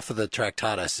about half of the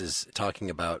Tractatus is talking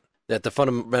about that the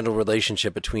fundamental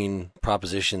relationship between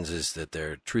propositions is that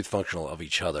they're truth functional of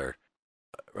each other.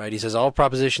 Right? He says all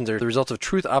propositions are the result of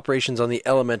truth operations on the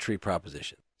elementary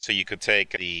proposition. So you could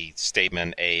take the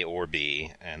statement A or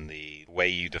B, and the way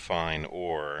you define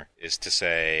or is to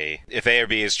say, if A or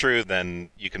B is true,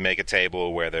 then you can make a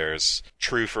table where there's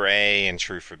true for A and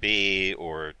true for B,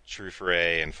 or true for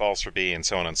A and false for B, and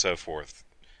so on and so forth,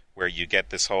 where you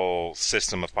get this whole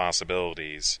system of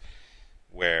possibilities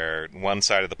where one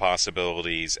side of the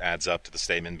possibilities adds up to the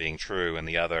statement being true, and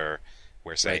the other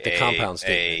where, say, right, the compound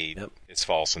statement. A is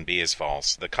false and B is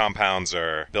false. The compounds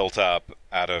are built up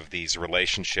out of these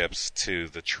relationships to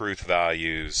the truth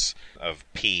values of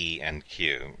P and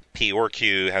Q. P or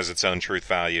Q has its own truth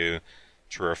value,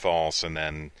 true or false, and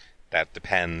then that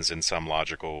depends in some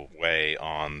logical way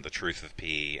on the truth of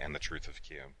P and the truth of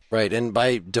Q. Right, and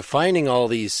by defining all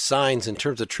these signs in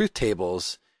terms of truth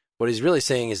tables, what he's really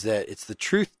saying is that it's the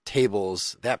truth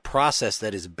tables, that process,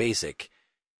 that is basic.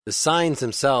 The signs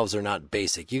themselves are not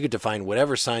basic. You could define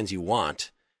whatever signs you want.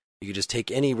 You could just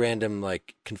take any random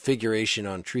configuration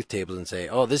on truth tables and say,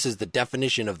 oh, this is the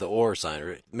definition of the or sign,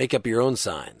 or make up your own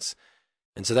signs.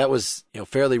 And so that was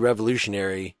fairly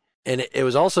revolutionary. And it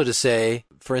was also to say,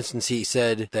 for instance, he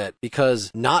said that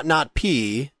because not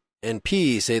P and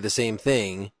P say the same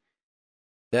thing,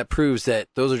 that proves that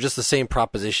those are just the same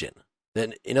proposition.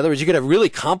 Then, in other words, you could have really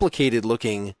complicated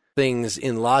looking things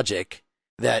in logic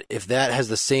that if that has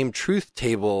the same truth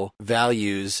table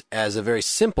values as a very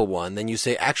simple one, then you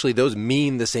say, actually, those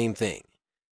mean the same thing,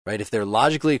 right? If they're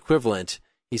logically equivalent,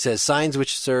 he says signs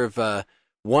which serve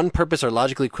one purpose are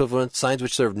logically equivalent, signs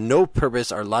which serve no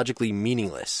purpose are logically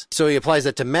meaningless. So he applies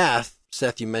that to math.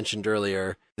 Seth, you mentioned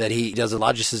earlier that he does a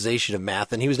logicization of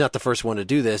math, and he was not the first one to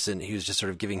do this, and he was just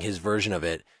sort of giving his version of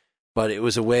it. But it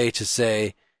was a way to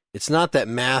say, it's not that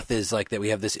math is like that we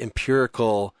have this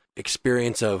empirical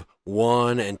experience of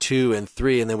 1 and 2 and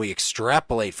 3, and then we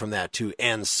extrapolate from that to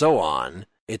and so on.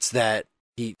 It's that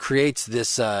he creates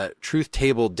this truth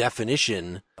table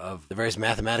definition of the various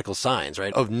mathematical signs,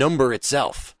 right? Of number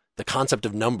itself, the concept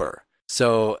of number.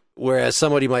 So whereas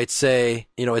somebody might say,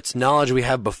 it's knowledge we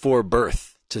have before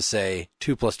birth to say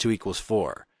 2 + 2 =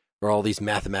 4, or all these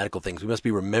mathematical things. We must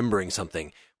be remembering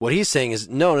something. What he's saying is,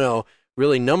 no,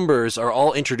 really numbers are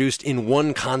all introduced in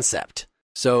one concept.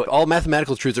 So all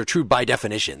mathematical truths are true by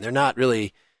definition. They're not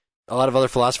really, a lot of other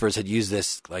philosophers had used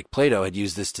this, like Plato had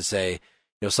used this to say,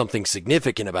 something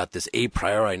significant about this a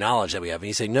priori knowledge that we have. And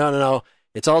he's saying, no,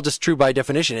 it's all just true by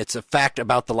definition. It's a fact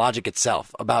about the logic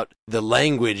itself, about the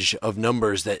language of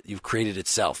numbers that you've created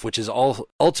itself, which is all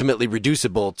ultimately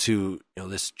reducible to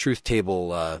this truth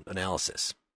table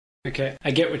analysis. Okay, I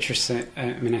get what you're saying.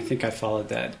 I mean, I think I followed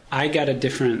that. I got a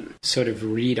different sort of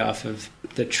read off of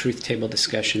the truth table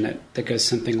discussion that goes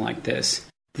something like this.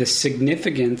 The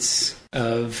significance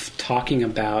of talking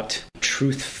about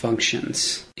truth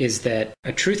functions is that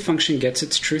a truth function gets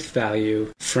its truth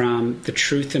value from the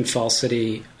truth and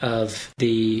falsity of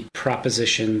the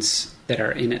propositions that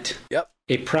are in it. Yep.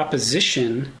 A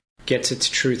proposition gets its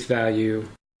truth value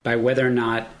by whether or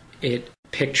not it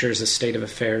pictures a state of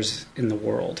affairs in the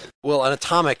world. Well, an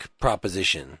atomic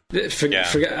proposition.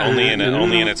 Only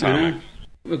an atomic.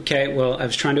 Okay, well, I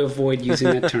was trying to avoid using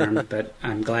that term, but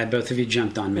I'm glad both of you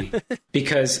jumped on me.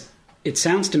 Because it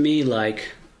sounds to me like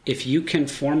if you can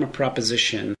form a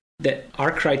proposition that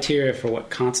our criteria for what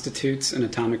constitutes an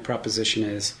atomic proposition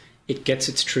is, it gets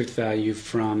its truth value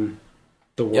from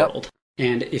the world. Yep.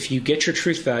 And if you get your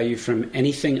truth value from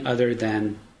anything other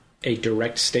than a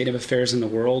direct state of affairs in the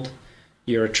world,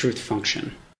 you're a truth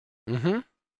function. Mm-hmm.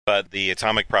 But the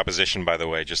atomic proposition, by the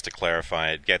way, just to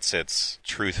clarify, it gets its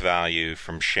truth value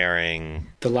from sharing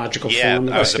the logical form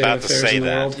of I was state about of to affairs say in the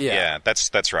that. world. Yeah,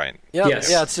 that's right. Yeah, yes.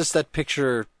 Yeah, it's just that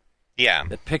picture. Yeah,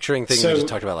 that picturing thing we just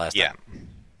talked about last time.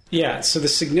 Yeah. So the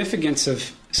significance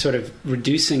of sort of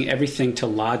reducing everything to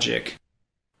logic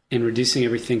and reducing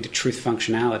everything to truth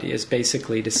functionality is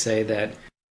basically to say that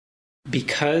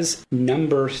because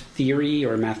number theory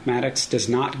or mathematics does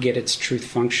not get its truth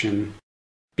function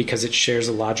because it shares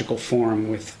a logical form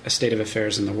with a state of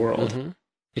affairs in the world. Mm-hmm.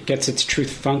 It gets its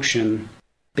truth function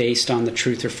based on the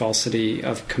truth or falsity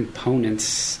of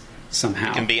components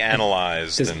somehow. It can be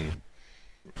analyzed.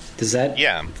 Does that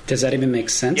even make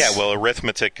sense? Yeah, well,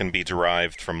 arithmetic can be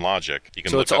derived from logic. You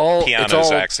can look up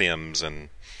Peano's axioms and...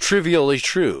 trivially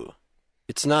true.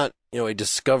 It's not, a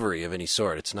discovery of any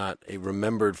sort. It's not a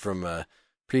remembered from a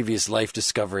previous life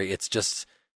discovery. It's just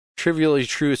trivially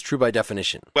true. It's true by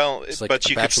definition. Well, like but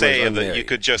you could say that you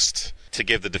could just, to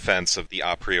give the defense of the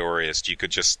a priorist, you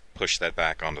could just push that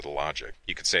back onto the logic.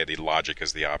 You could say the logic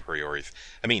is the a priori.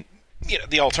 I mean,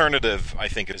 the alternative, I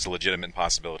think, is a legitimate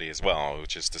possibility as well,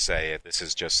 which is to say this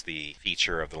is just the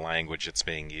feature of the language that's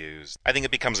being used. I think it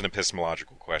becomes an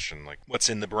epistemological question, like what's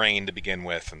in the brain to begin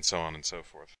with, and so on and so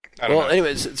forth.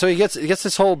 Anyways, so he gets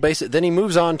this whole basic. Then he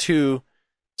moves on to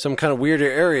some kind of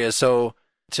weirder areas. So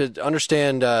to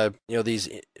understand, these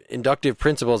inductive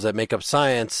principles that make up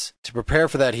science, to prepare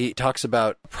for that, he talks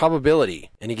about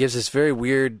probability, and he gives this very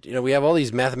weird. We have all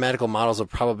these mathematical models of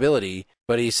probability,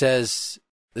 but he says.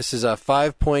 This is a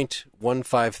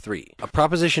 5.153. A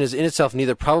proposition is in itself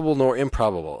neither probable nor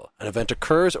improbable. An event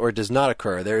occurs or it does not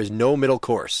occur. There is no middle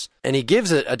course. And he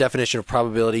gives it a definition of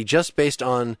probability just based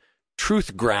on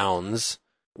truth grounds,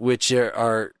 which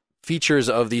are features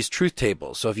of these truth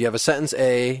tables. So if you have a sentence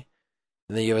A,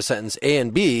 and then you have a sentence A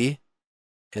and B,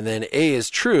 and then A is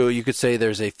true, you could say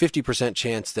there's a 50%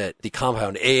 chance that the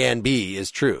compound A and B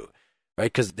is true, right?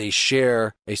 Because they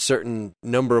share a certain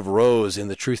number of rows in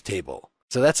the truth table.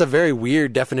 So that's a very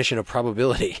weird definition of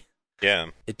probability.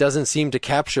 Yeah. It doesn't seem to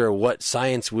capture what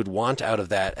science would want out of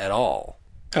that at all.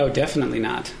 Oh, definitely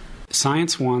not.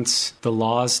 Science wants the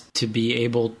laws to be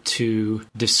able to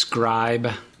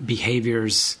describe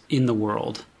behaviors in the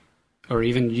world, or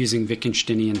even using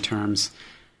Wittgensteinian terms,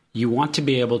 you want to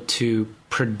be able to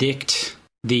predict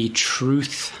the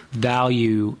truth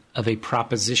value of a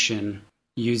proposition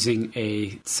using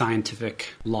a scientific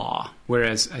law.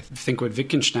 Whereas I think what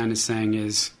Wittgenstein is saying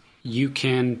is you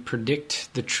can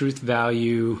predict the truth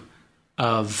value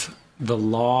of the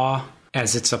law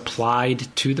as it's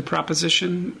applied to the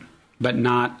proposition, but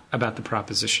not about the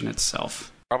proposition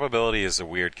itself. Probability is a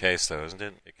weird case, though, isn't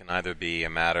it? It can either be a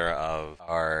matter of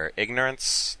our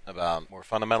ignorance about more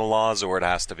fundamental laws, or it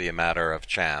has to be a matter of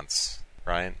chance,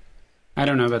 right? I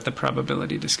don't know about the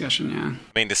probability discussion, yeah.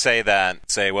 I mean, to say that,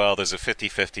 well, there's a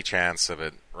 50-50 chance of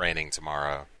it raining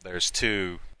tomorrow. There's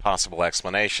two possible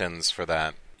explanations for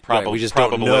that we just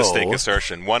probabilistic don't know.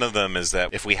 assertion. One of them is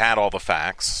that if we had all the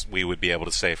facts, we would be able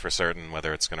to say for certain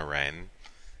whether it's going to rain.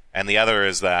 And the other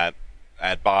is that,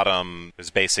 at bottom, there's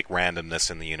basic randomness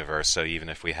in the universe, so even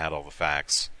if we had all the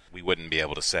facts, we wouldn't be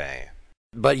able to say.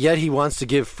 But yet he wants to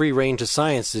give free rein to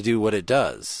science to do what it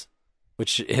does,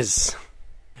 which is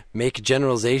make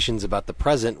generalizations about the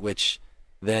present, which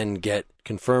then get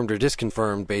confirmed or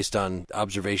disconfirmed based on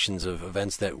observations of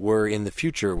events that were in the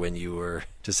future when you were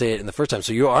to say it in the first time.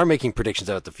 So you are making predictions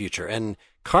about the future. And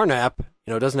Carnap,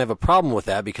 doesn't have a problem with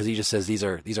that because he just says these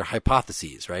are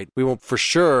hypotheses, right? We won't for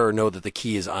sure know that the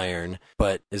key is iron,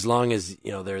 but as long as,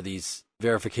 there are these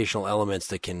verificational elements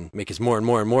that can make us more and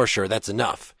more and more sure, that's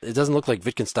enough. It doesn't look like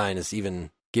Wittgenstein is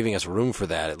even giving us room for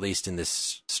that, at least in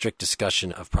this strict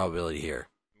discussion of probability here.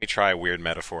 Let me try a weird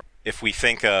metaphor. If we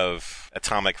think of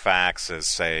atomic facts as,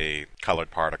 say,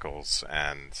 colored particles,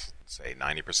 and say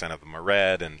 90% of them are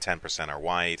red and 10% are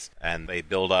white, and they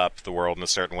build up the world in a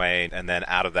certain way, and then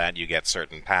out of that you get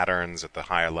certain patterns at the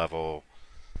higher level,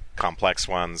 complex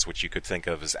ones, which you could think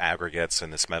of as aggregates in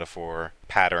this metaphor,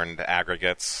 patterned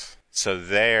aggregates. So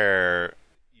there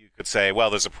you could say, well,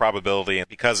 there's a probability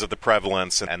because of the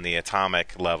prevalence and the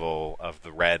atomic level of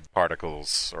the red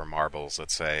particles or marbles,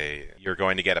 let's say, you're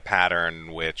going to get a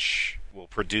pattern which will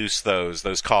produce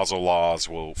those causal laws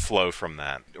will flow from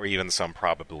that, or even some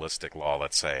probabilistic law,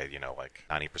 let's say, like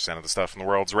 90% of the stuff in the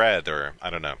world's red, or I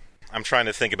don't know. I'm trying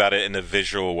to think about it in a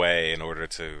visual way in order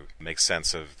to make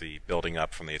sense of the building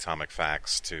up from the atomic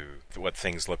facts to what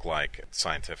things look like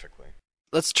scientifically.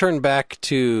 Let's turn back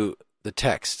to the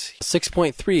text.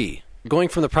 6.3, going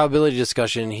from the probability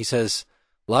discussion, he says,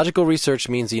 logical research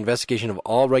means the investigation of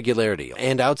all regularity,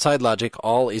 and outside logic,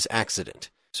 all is accident.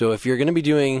 So if you're going to be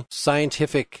doing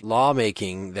scientific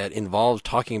lawmaking that involves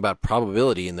talking about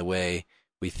probability in the way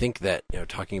we think that,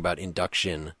 talking about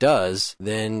induction does,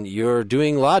 then you're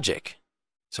doing logic.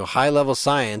 So high-level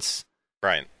science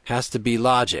right. has to be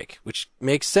logic, which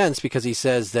makes sense because he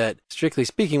says that, strictly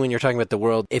speaking, when you're talking about the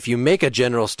world, if you make a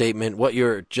general statement, what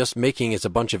you're just making is a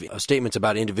bunch of statements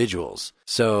about individuals.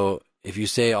 So if you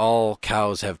say all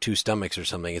cows have two stomachs or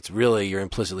something, it's really, you're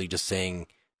implicitly just saying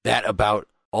that about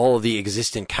all of the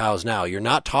existent cows now. You're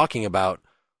not talking about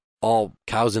all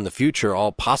cows in the future,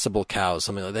 all possible cows,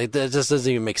 something like that. That just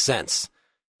doesn't even make sense.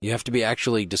 You have to be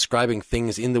actually describing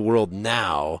things in the world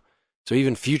now. So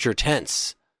even future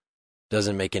tense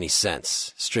doesn't make any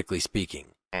sense, strictly speaking.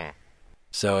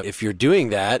 So if you're doing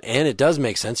that, and it does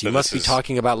make sense, you must be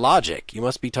talking about logic. You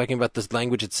must be talking about this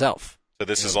language itself. So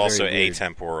this is also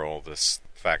atemporal, this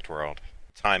fact world.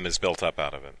 Time is built up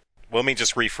out of it. Well, let me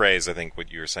just rephrase, I think,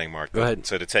 what you were saying, Mark. Go ahead.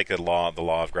 So to take the law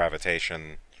of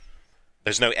gravitation,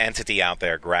 there's no entity out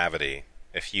there, gravity.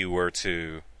 If you were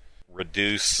to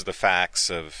reduce the facts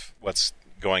of what's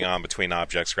going on between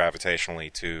objects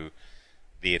gravitationally to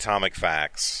the atomic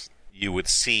facts, you would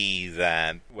see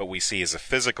that what we see as a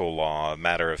physical law, a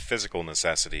matter of physical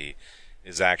necessity,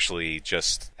 is actually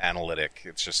just analytic.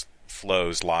 It just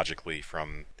flows logically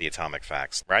from the atomic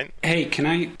facts, right? Hey, can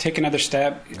I take another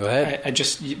stab? Go ahead.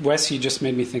 Wes, you just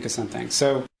made me think of something.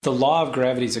 So the law of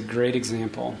gravity is a great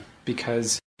example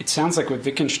because it sounds like what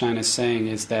Wittgenstein is saying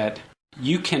is that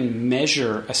you can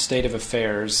measure a state of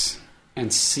affairs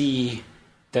and see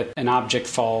that an object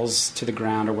falls to the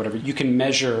ground or whatever. You can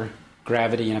measure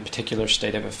gravity in a particular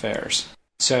state of affairs.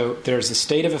 So there's a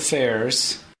state of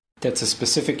affairs that's a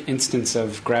specific instance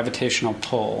of gravitational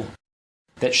pull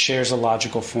that shares a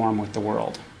logical form with the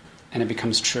world, and it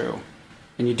becomes true.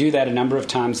 And you do that a number of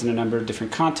times in a number of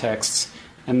different contexts,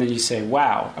 and then you say,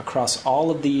 wow, across all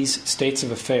of these states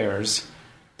of affairs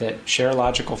that share a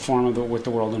logical form with the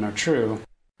world and are true,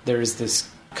 there is this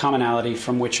commonality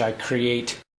from which I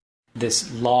create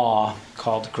this law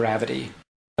called gravity.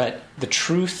 But the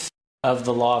truth of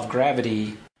the law of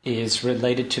gravity is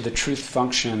related to the truth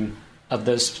function of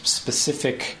those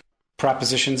specific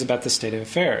propositions about the state of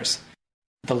affairs.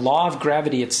 The law of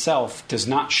gravity itself does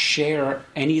not share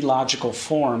any logical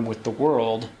form with the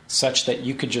world such that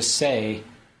you could just say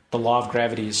the law of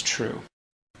gravity is true,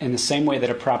 in the same way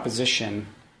that a proposition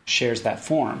shares that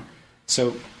form.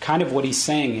 So kind of what he's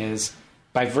saying is,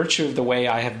 by virtue of the way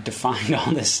I have defined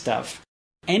all this stuff,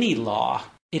 any law,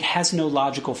 it has no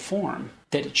logical form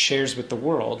that it shares with the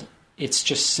world. It's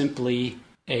just simply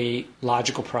a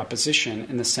logical proposition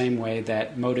in the same way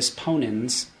that modus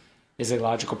ponens is a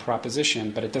logical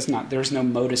proposition, but it does not. There's no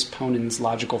modus ponens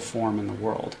logical form in the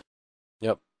world.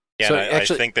 Yep. Yeah, so I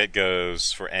think that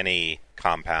goes for any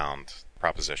compound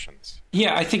propositions.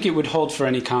 Yeah, I think it would hold for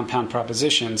any compound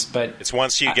propositions, but it's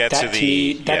once you get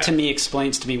to me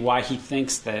explains to me why he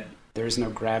thinks that there is no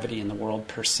gravity in the world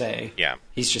per se. Yeah.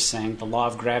 He's just saying the law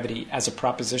of gravity as a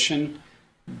proposition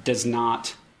does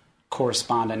not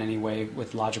correspond in any way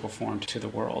with logical form to the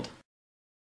world.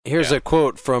 Here's a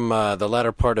quote from the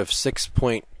latter part of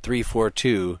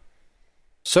 6.342.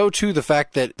 So too the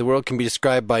fact that the world can be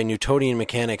described by Newtonian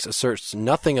mechanics asserts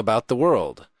nothing about the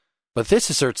world. But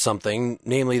this asserts something,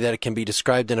 namely that it can be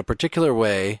described in a particular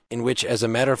way in which, as a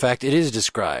matter of fact, it is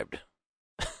described.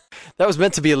 That was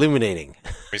meant to be illuminating.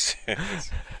 It's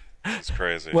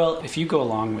crazy. Well, if you go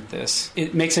along with this,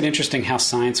 it makes it interesting how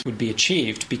science would be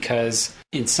achieved because,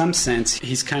 in some sense,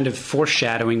 he's kind of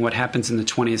foreshadowing what happens in the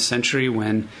 20th century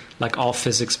when, like, all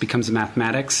physics becomes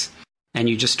mathematics, and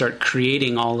you just start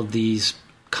creating all of these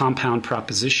compound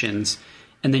propositions,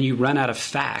 and then you run out of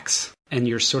facts, and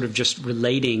you're sort of just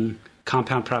relating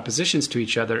compound propositions to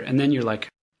each other, and then you're like,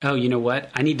 oh, you know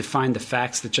what? I need to find the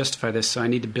facts that justify this, so I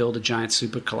need to build a giant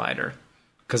super collider.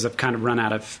 Because I've kind of run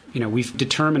out of, we've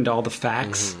determined all the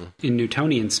facts in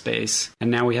Newtonian space,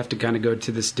 and now we have to kind of go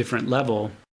to this different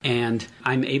level. And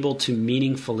I'm able to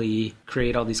meaningfully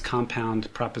create all these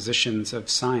compound propositions of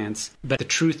science, but the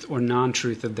truth or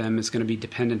non-truth of them is going to be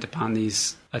dependent upon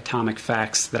these atomic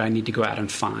facts that I need to go out and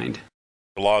find.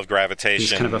 The law of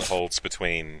gravitation holds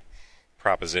between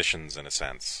propositions, in a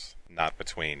sense, not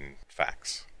between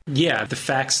facts. Yeah, the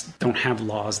facts don't have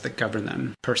laws that govern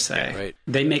them, per se. Yeah, right.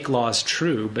 They make laws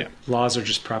true, but laws are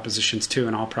just propositions, too,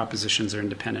 and all propositions are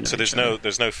independent of each other.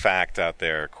 There's no fact out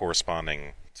there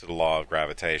corresponding to the law of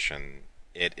gravitation.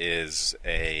 It is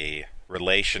a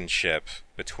relationship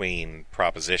between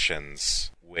propositions,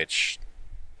 which,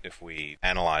 if we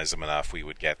analyze them enough, we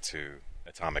would get to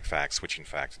atomic facts, which in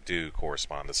fact do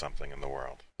correspond to something in the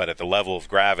world. But at the level of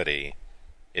gravity,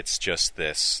 it's just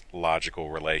this logical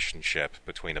relationship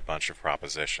between a bunch of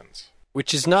propositions.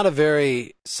 Which is not a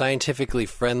very scientifically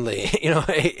friendly,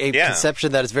 a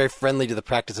conception that is very friendly to the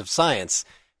practice of science.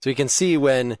 So you can see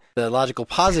when the logical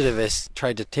positivists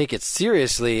tried to take it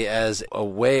seriously as a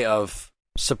way of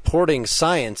supporting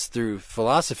science through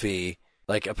philosophy,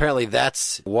 like apparently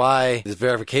that's why this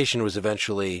verification was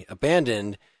eventually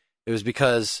abandoned, It was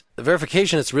because the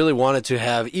verificationists really wanted to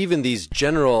have even these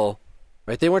general,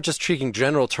 right? They weren't just treating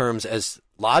general terms as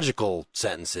logical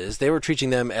sentences. They were treating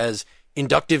them as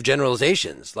inductive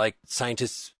generalizations, like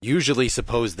scientists usually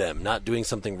suppose them, not doing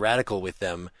something radical with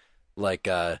them like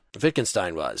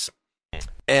Wittgenstein was.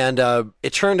 And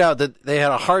it turned out that they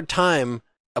had a hard time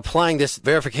applying this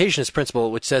verificationist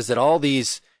principle, which says that all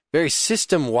these very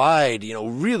system-wide,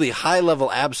 really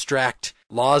high-level abstract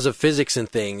laws of physics and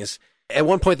things, at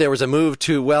one point there was a move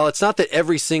to, well, it's not that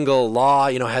every single law,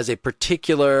 has a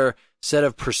particular set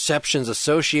of perceptions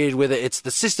associated with it. It's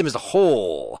the system as a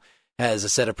whole has a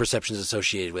set of perceptions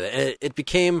associated with it. And it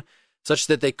became such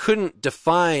that they couldn't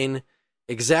define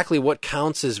exactly what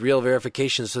counts as real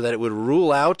verification so that it would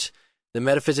rule out the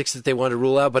metaphysics that they wanted to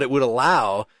rule out, but it would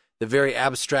allow the very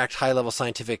abstract, high-level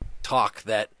scientific talk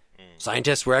that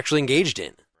scientists were actually engaged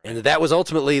in. And that was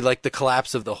ultimately like the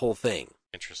collapse of the whole thing.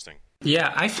 Interesting.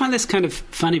 Yeah, I find this kind of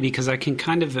funny because I can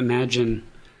kind of imagine,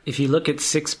 if you look at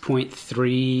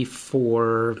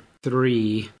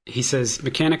 6.343, he says,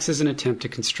 mechanics is an attempt to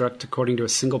construct according to a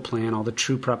single plan all the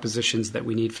true propositions that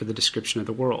we need for the description of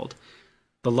the world.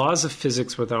 The laws of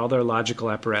physics with all their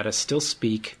logical apparatus still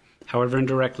speak, however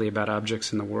indirectly, about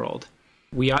objects in the world.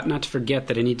 We ought not to forget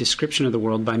that any description of the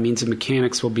world by means of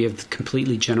mechanics will be of the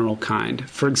completely general kind.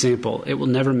 For example, it will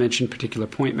never mention particular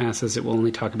point masses. It will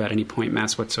only talk about any point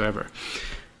mass whatsoever.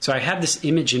 So I had this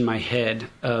image in my head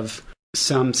of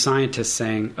some scientists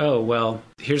saying, oh, well,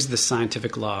 here's the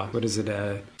scientific law. What is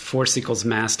it? Force equals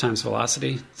mass times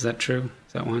velocity. Is that true?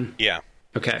 Is that one? Yeah.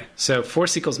 Okay. So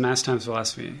force equals mass times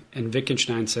velocity. And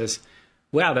Wittgenstein says,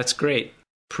 wow, that's great.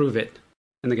 Prove it.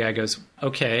 And the guy goes,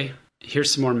 okay,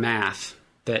 here's some more math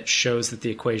that shows that the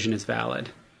equation is valid.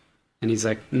 And he's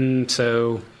like,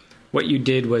 so what you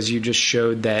did was you just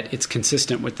showed that it's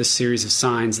consistent with this series of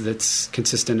signs that's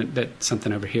consistent that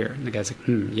something over here. And the guy's like,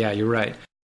 yeah, you're right.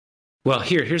 Well,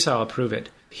 here's how I'll prove it.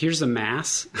 Here's a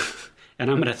mass, and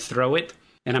I'm going to throw it,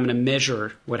 and I'm going to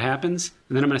measure what happens,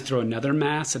 and then I'm going to throw another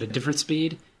mass at a different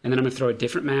speed, and then I'm going to throw a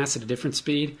different mass at a different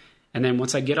speed, and then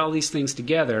once I get all these things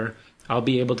together, I'll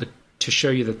be able to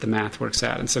show you that the math works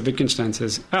out. And so Wittgenstein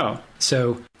says, oh,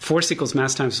 so force equals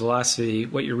mass times velocity,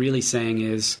 what you're really saying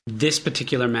is this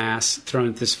particular mass thrown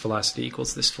at this velocity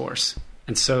equals this force.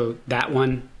 And so that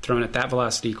one thrown at that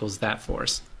velocity equals that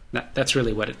force. That's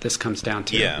really what this comes down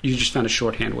to. Yeah. You just found a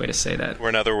shorthand way to say that. Or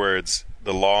in other words,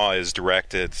 the law is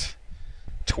directed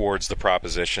towards the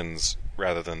propositions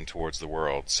rather than towards the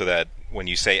world. So that when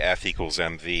you say F equals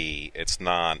mv, it's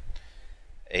not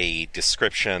a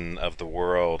description of the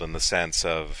world in the sense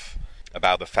of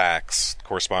about the facts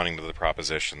corresponding to the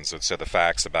propositions. So the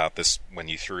facts about this, when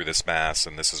you threw this mass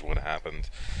and this is what happened.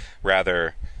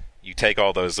 Rather, you take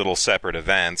all those little separate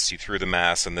events, you threw the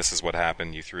mass and this is what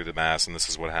happened, you threw the mass and this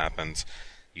is what happened.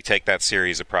 You take that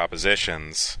series of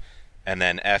propositions, and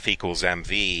then F equals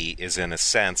mv is in a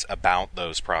sense about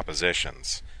those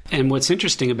propositions. And what's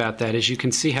interesting about that is you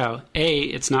can see how, A,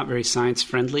 it's not very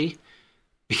science-friendly,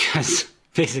 because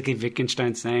basically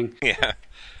Wittgenstein's saying, yeah,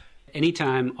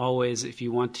 anytime, always, if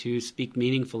you want to speak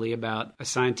meaningfully about a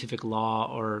scientific law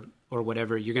or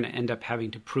whatever, you're going to end up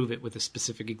having to prove it with a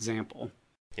specific example.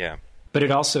 Yeah. But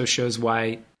it also shows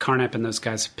why Carnap and those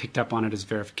guys picked up on it as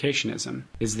verificationism,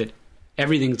 is that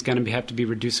everything's going to have to be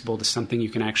reducible to something you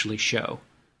can actually show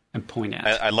and point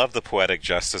at. I love the poetic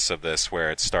justice of this,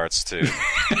 where it starts to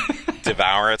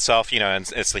devour itself.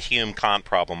 And it's the Hume-Kant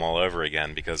problem all over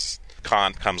again, because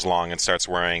Kant comes along and starts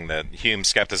worrying that Hume's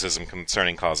skepticism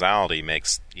concerning causality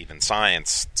makes even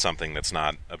science something that's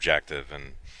not objective,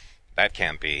 and that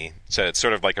can't be. So it's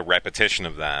sort of like a repetition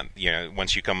of that.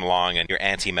 Once you come along and you're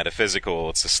anti-metaphysical,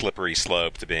 it's a slippery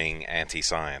slope to being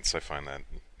anti-science. I find that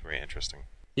very interesting.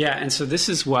 Yeah, and so this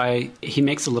is why he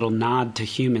makes a little nod to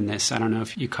Hume in this. I don't know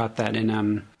if you caught that in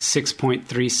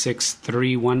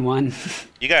 6.36311.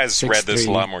 You guys read this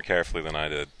a lot more carefully than I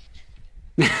did.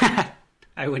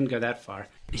 I wouldn't go that far.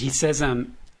 He says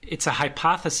it's a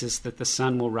hypothesis that the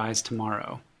sun will rise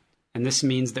tomorrow, and this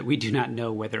means that we do not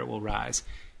know whether it will rise.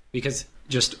 Because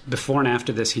just before and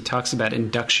after this, he talks about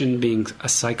induction being a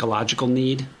psychological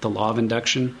need, the law of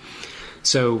induction.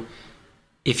 So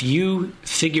if you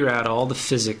figure out all the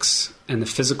physics and the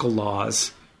physical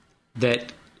laws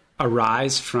that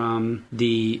arise from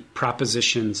the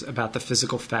propositions about the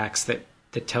physical facts that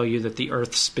tell you that the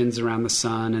Earth spins around the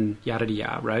sun and yada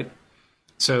yada, right?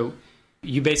 So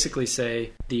you basically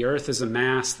say the Earth is a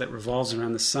mass that revolves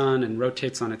around the sun and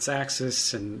rotates on its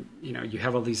axis, and you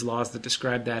have all these laws that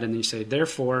describe that, and then you say,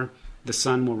 therefore, the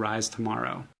sun will rise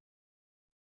tomorrow.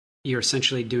 You're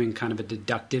essentially doing kind of a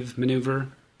deductive maneuver.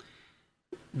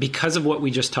 because of what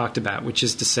we just talked about, which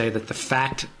is to say that the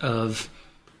fact of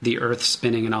the Earth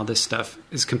spinning and all this stuff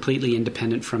is completely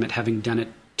independent from it having done it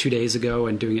 2 days ago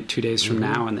and doing it 2 days from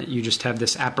now, and that you just have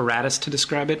this apparatus to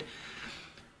describe it.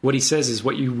 What he says is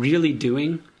what you're really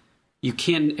doing, you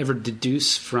can't ever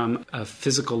deduce from a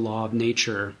physical law of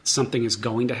nature something is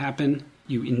going to happen.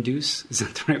 You induce. Is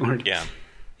that the right word? Yeah.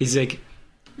 He's like,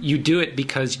 you do it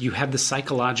because you have the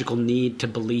psychological need to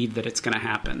believe that it's going to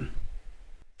happen.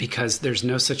 Because there's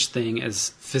no such thing as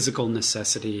physical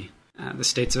necessity. The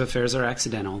states of affairs are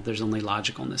accidental. There's only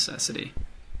logical necessity.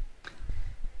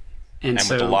 And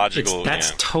so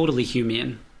that's totally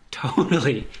Humean.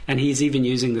 Totally. And he's even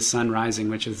using the sun rising,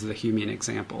 which is the Humean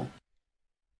example.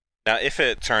 Now, if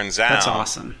it turns out that's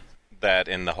awesome. That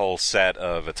in the whole set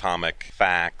of atomic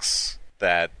facts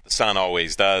that the sun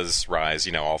always does rise,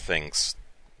 all things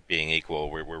being equal,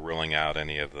 we're ruling out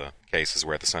any of the cases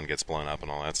where the sun gets blown up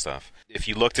and all that stuff. If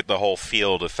you looked at the whole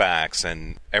field of facts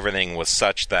and everything was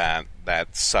such that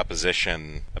that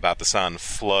supposition about the sun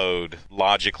flowed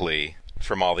logically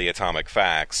from all the atomic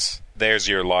facts, there's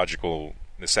your logical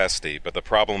necessity. But the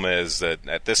problem is that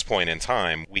at this point in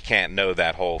time, we can't know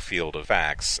that whole field of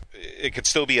facts. It could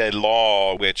still be a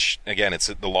law, which, again,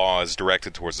 the law is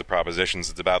directed towards the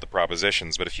propositions. It's about the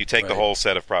propositions. But if you take the whole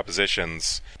set of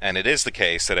propositions, and it is the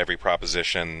case that every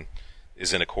proposition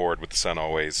is in accord with the sun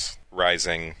always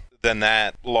rising, then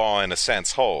that law, in a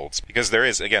sense, holds. Because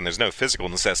there's no physical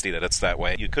necessity that it's that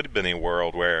way. You could have been in a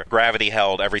world where gravity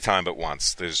held every time but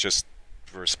once. There's just,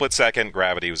 for a split second,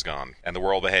 gravity was gone, and the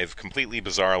world behaved completely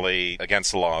bizarrely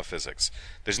against the law of physics.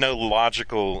 There's no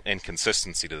logical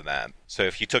inconsistency to that. So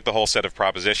if you took the whole set of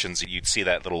propositions, you'd see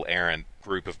that little errant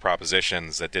group of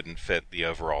propositions that didn't fit the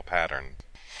overall pattern.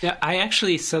 Yeah, I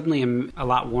actually suddenly am a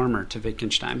lot warmer to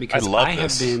Wittgenstein, because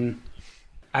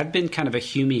I've been kind of a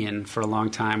Humean for a long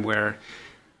time, where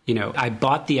I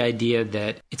bought the idea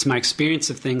that it's my experience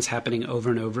of things happening over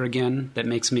and over again that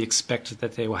makes me expect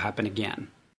that they will happen again.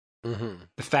 Mm-hmm.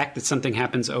 The fact that something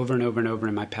happens over and over and over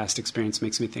in my past experience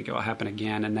makes me think it will happen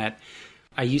again. And that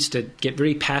I used to get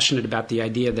very passionate about the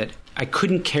idea that I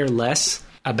couldn't care less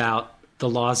about the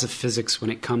laws of physics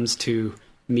when it comes to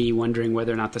me wondering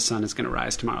whether or not the sun is going to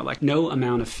rise tomorrow. Like, no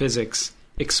amount of physics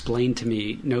explained to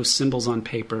me, no symbols on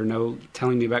paper, no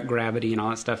telling me about gravity and all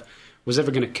that stuff was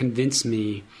ever going to convince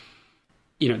me.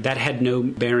 That had no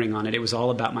bearing on it. It was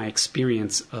all about my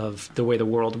experience of the way the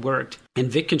world worked.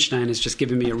 And Wittgenstein has just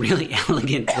given me a really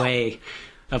elegant way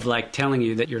of telling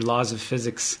you that your laws of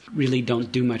physics really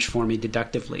don't do much for me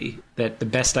deductively, that the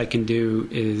best I can do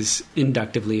is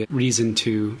inductively reason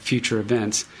to future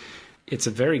events. It's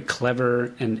a very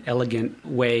clever and elegant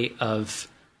way of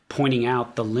pointing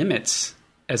out the limits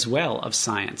as well of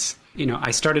science.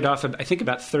 I started off, I think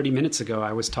about 30 minutes ago,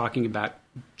 I was talking about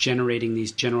generating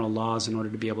these general laws in order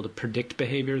to be able to predict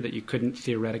behavior, that you couldn't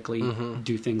theoretically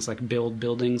do things like build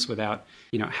buildings without,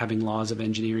 having laws of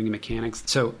engineering and mechanics.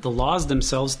 So the laws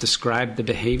themselves describe the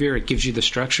behavior, it gives you the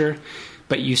structure,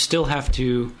 but you still have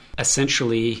to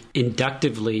essentially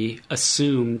inductively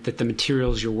assume that the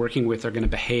materials you're working with are going to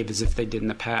behave as if they did in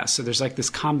the past. So there's this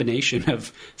combination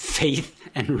of faith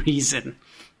and reason.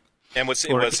 And what's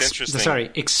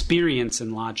interesting... experience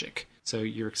and logic. So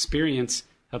your experience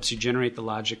helps you generate the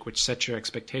logic, which sets your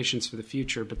expectations for the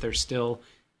future, but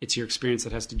it's your experience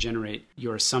that has to generate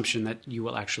your assumption that you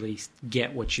will actually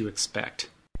get what you expect.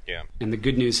 Yeah. And the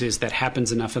good news is that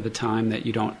happens enough of the time that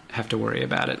you don't have to worry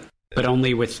about it, but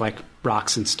only with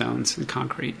rocks and stones and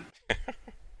concrete.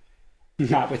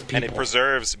 Not with people.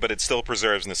 And it still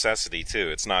preserves necessity too.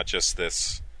 It's not just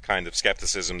this kind of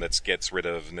skepticism that gets rid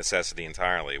of necessity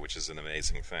entirely, which is an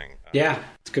amazing thing. Yeah,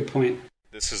 it's a good point.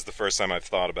 This is the first time I've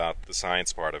thought about the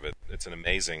science part of it. It's an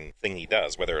amazing thing he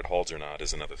does. Whether it holds or not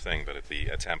is another thing, but the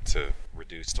attempt to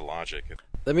reduce to logic.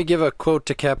 Let me give a quote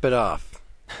to cap it off.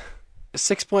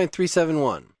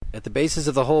 6.371. At the basis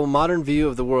of the whole modern view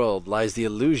of the world lies the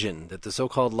illusion that the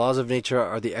so-called laws of nature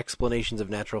are the explanations of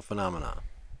natural phenomena.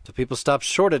 So people stop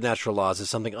short at natural laws as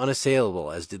something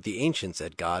unassailable, as did the ancients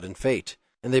at God and fate.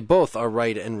 And they both are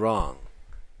right and wrong.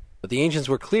 But the ancients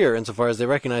were clear insofar as they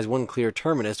recognized one clear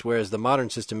terminus, whereas the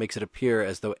modern system makes it appear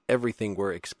as though everything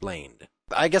were explained.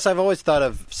 I guess I've always thought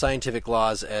of scientific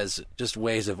laws as just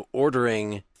ways of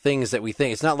ordering things that we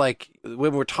think. It's not like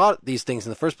when we're taught these things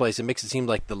in the first place, it makes it seem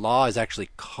like the law is actually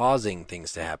causing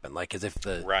things to happen, like as if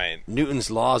Newton's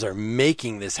laws are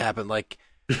making this happen,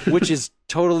 which is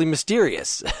totally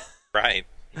mysterious. Right.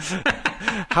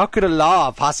 How could a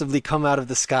law possibly come out of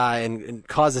the sky and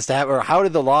cause this to happen? Or how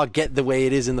did the law get the way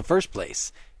it is in the first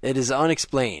place? It is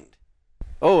unexplained.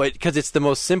 Oh, because it's the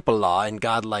most simple law, and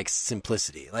God likes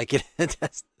simplicity.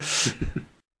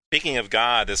 Speaking of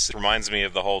God, this reminds me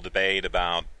of the whole debate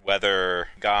about whether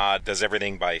God does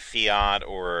everything by fiat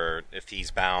or if he's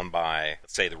bound by,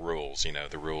 let's say, the rules,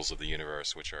 the rules of the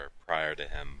universe, which are prior to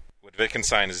him. What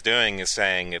Wittgenstein is doing is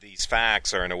saying that these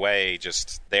facts are in a way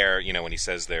just there, when he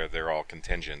says they're all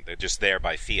contingent. They're just there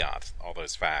by fiat, all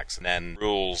those facts. And then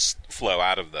rules flow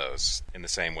out of those in the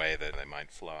same way that they might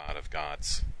flow out of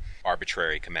God's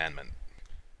arbitrary commandment.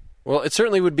 Well, it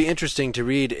certainly would be interesting to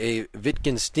read a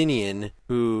Wittgensteinian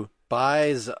who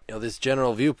buys this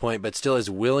general viewpoint, but still is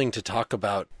willing to talk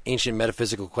about ancient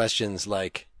metaphysical questions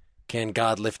like, can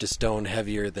God lift a stone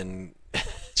heavier than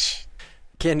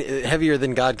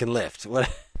God can lift?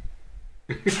 What?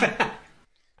 But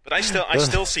I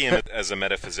still see him as a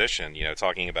metaphysician,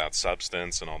 talking about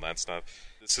substance and all that stuff.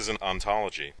 This is an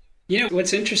ontology.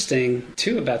 What's interesting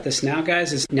too about this now,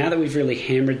 guys, is now that we've really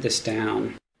hammered this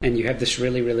down, and you have this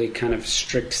really, really kind of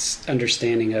strict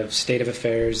understanding of state of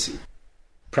affairs,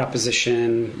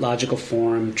 proposition, logical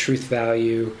form, truth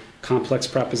value, complex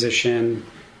proposition,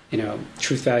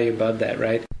 truth value above that,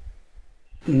 right?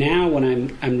 Now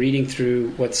when I'm reading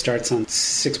through what starts on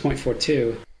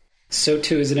 6.42, so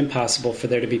too is it impossible for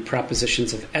there to be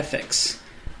propositions of ethics.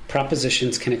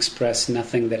 Propositions can express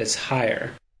nothing that is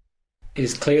higher. It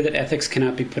is clear that ethics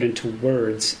cannot be put into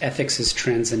words. Ethics is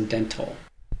transcendental.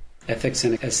 Ethics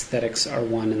and aesthetics are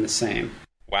one and the same.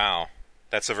 Wow.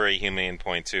 That's a very humane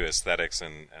point, too, aesthetics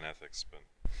and ethics. But...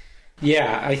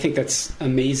 Yeah, I think that's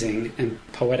amazing and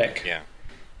poetic. Yeah.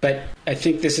 But I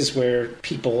think this is where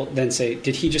people then say,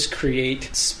 did he just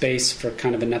create space for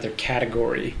kind of another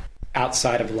category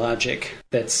outside of logic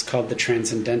that's called the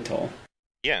transcendental?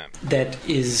 Yeah. That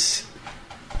is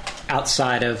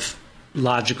outside of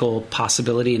logical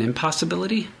possibility and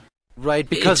impossibility? Right,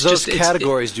 because those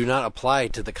categories do not apply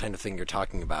to the kind of thing you're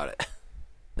talking about.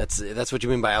 That's what you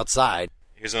mean by outside.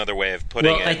 Here's another way of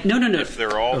putting it. No. If there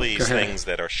are all these things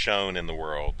that are shown in the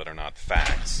world but are not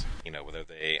facts, whether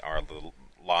they are the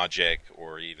logic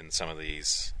or even some of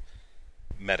these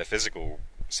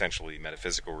essentially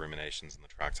metaphysical ruminations in the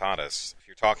Tractatus, if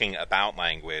you're talking about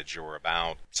language or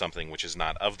about something which is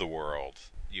not of the world,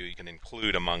 you can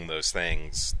include among those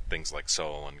things like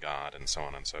soul and God and so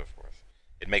on and so forth.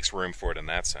 It makes room for it in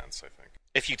that sense, I think.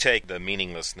 If you take the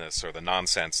meaninglessness or the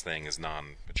nonsense thing as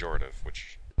non-pejorative,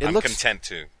 which I'm content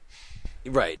to.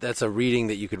 Right, that's a reading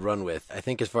that you could run with. I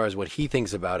think as far as what he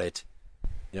thinks about it,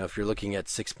 if you're looking at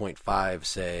 6.5,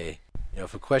 say,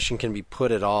 if a question can be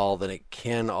put at all, then it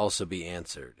can also be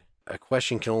answered. A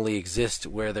question can only exist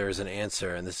where there is an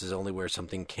answer, and this is only where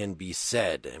something can be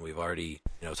said. And we've already,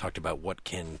 talked about what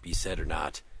can be said or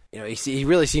not. He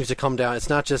really seems to come down. It's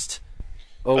not just...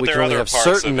 we can only have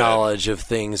certain knowledge of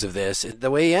things of this. The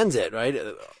way he ends it, right?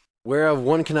 Whereof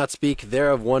one cannot speak,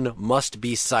 thereof one must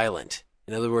be silent.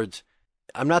 In other words,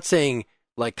 I'm not saying,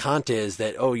 like Kant is,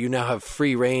 that, you now have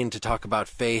free reign to talk about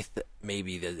faith.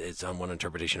 Maybe it's on one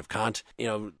interpretation of Kant.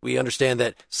 We understand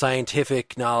that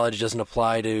scientific knowledge doesn't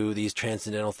apply to these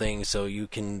transcendental things, so you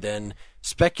can then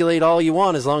speculate all you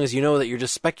want as long as you know that you're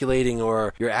just speculating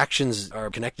or your actions are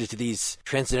connected to these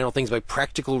transcendental things by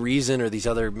practical reason or these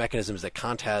other mechanisms that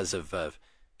Kant has of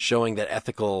showing that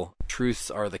ethical truths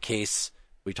are the case.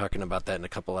 We'll be talking about that in a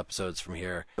couple episodes from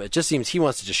here. But it just seems he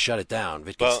wants to just shut it down,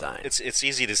 Wittgenstein. Well, it's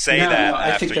easy to say that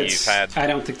after you've had... I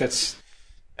don't think that's...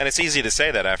 And it's easy to say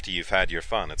that after you've had your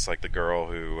fun. It's like the girl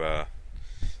who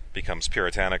becomes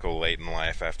puritanical late in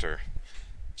life after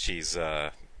she's...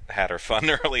 had her fun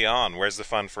early on. Where's the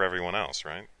fun for everyone else,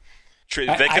 right?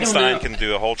 Wittgenstein can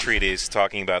do a whole treatise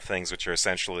talking about things which are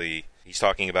essentially, he's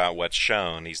talking about what's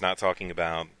shown. He's not talking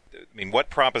about, what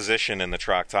proposition in the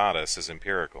Tractatus is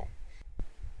empirical?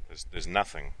 There's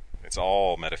nothing. It's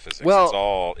all metaphysics. Well, it's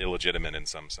all illegitimate in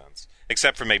some sense,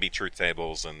 except for maybe truth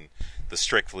tables and the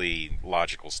strictly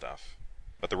logical stuff.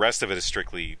 But the rest of it is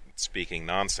strictly speaking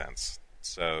nonsense.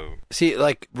 So see,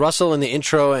 like Russell in the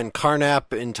intro and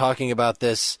Carnap in talking about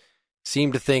this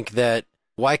seem to think that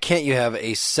why can't you have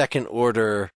a second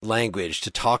order language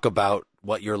to talk about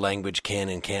what your language can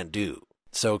and can't do?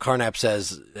 So Carnap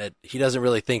says that he doesn't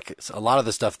really think a lot of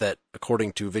the stuff that,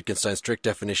 according to Wittgenstein's strict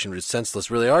definition, is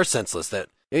senseless really are senseless. That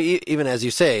even as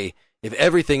you say, if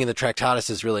everything in the Tractatus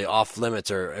is really off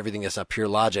limits or everything is not pure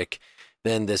logic,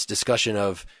 then this discussion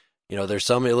of there's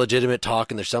some illegitimate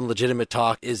talk and there's some legitimate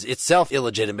talk is itself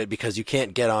illegitimate because you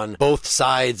can't get on both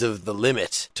sides of the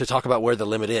limit to talk about where the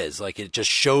limit is. Like it just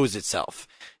shows itself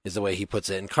is the way he puts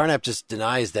it. And Carnap just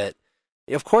denies that.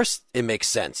 Of course it makes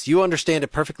sense. You understand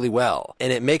it perfectly well.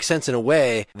 And it makes sense in a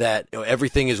way that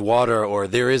everything is water or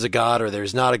there is a God or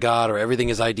there's not a God or everything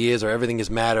is ideas or everything is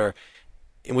matter,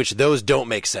 in which those don't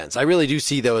make sense. I really do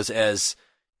see those as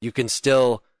you can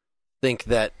still think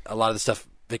that a lot of the stuff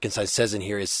Wittgenstein says in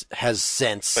here has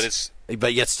sense,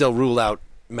 but yet still rule out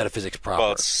metaphysics proper.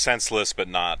 Well, it's senseless, but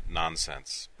not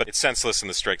nonsense. But it's senseless in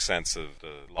the strict sense of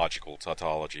the logical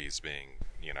tautologies being,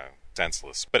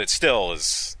 senseless. But it still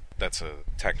is, that's a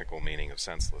technical meaning of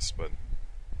senseless. But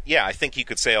yeah, I think you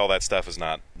could say all that stuff is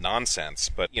not nonsense.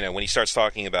 But, when he starts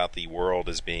talking about the world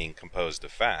as being composed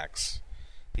of facts,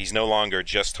 he's no longer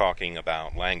just talking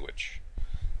about language.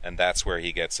 And that's where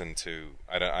he gets into,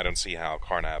 I don't see how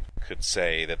Carnap could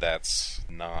say that that's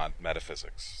not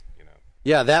metaphysics.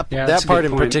 Yeah, that part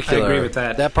in particular. I agree with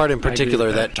that. That part in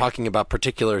particular, that talking about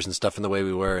particulars and stuff in the way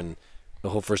we were in the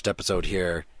whole first episode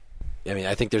here. I mean,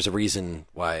 I think there's a reason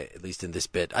why, at least in this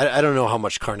bit. I don't know how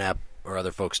much Carnap or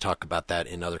other folks talk about that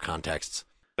in other contexts.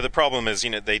 But the problem is,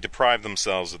 they deprive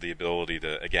themselves of the ability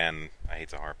to, again, I hate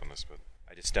to harp on this, but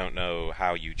I just don't know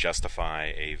how you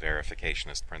justify a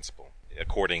verificationist principle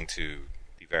according to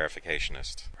the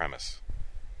verificationist premise.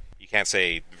 You can't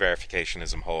say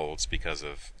verificationism holds because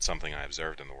of something I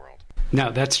observed in the world.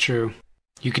 No, that's true.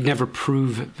 You could never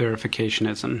prove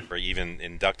verificationism. Or even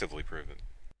inductively prove it.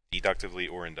 Deductively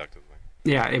or inductively.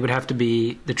 Yeah, it would have to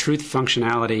be, the truth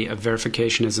functionality of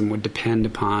verificationism would depend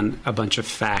upon a bunch of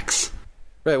facts.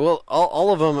 Right, well,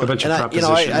 all of them... A bunch of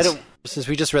propositions. I don't... Since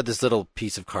we just read this little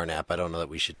piece of Carnap, I don't know that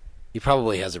we should... He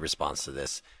probably has a response to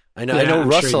this. I know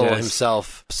Russell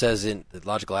himself says in the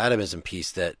logical atomism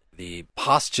piece that the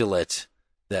postulate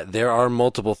that there are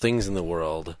multiple things in the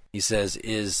world, he says,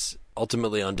 is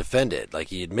ultimately undefended. Like,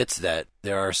 he admits that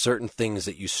there are certain things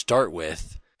that you start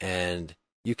with, and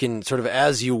you can sort of,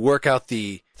 as you work out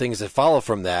the things that follow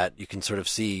from that, you can sort of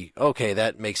see, okay,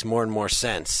 that makes more and more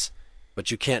sense,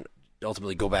 but you can't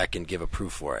ultimately go back and give a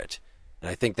proof for it. And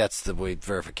I think that's the way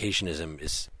verificationism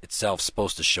is itself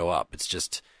supposed to show up.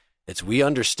 We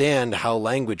understand how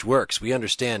language works. We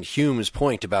understand Hume's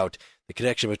point about the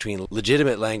connection between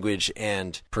legitimate language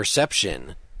and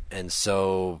perception. And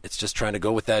so it's just trying to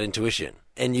go with that intuition.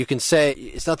 And you can say,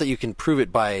 it's not that you can prove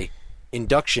it by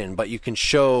induction, but you can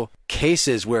show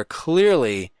cases where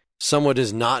clearly someone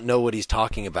does not know what he's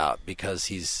talking about because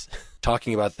he's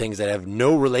talking about things that have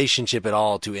no relationship at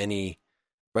all to any,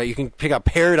 right? You can pick up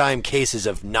paradigm cases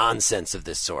of nonsense of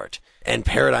this sort. And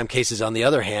paradigm cases, on the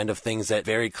other hand, of things that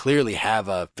very clearly have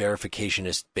a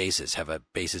verificationist basis, have a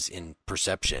basis in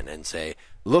perception, and say,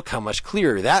 look how much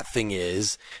clearer that thing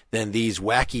is than these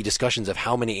wacky discussions of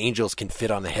how many angels can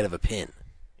fit on the head of a pin.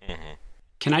 Mm-hmm.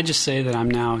 Can I just say that I'm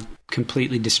now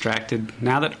completely distracted?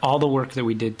 Now that all the work that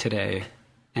we did today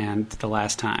and the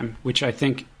last time, which I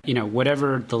think,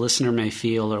 whatever the listener may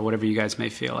feel or whatever you guys may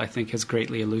feel, I think has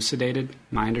greatly elucidated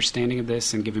my understanding of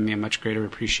this and given me a much greater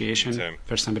appreciation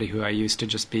for somebody who I used to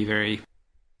just be very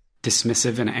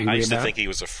dismissive and angry about. I used to think he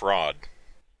was a fraud.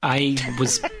 I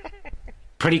was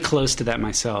pretty close to that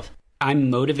myself.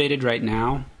 I'm motivated right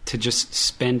now to just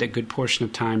spend a good portion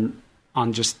of time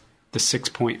on just the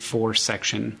 6.4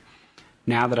 section.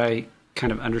 Now that I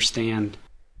kind of understand...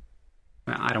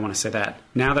 Well, I don't want to say that.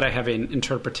 Now that I have an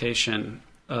interpretation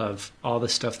of all the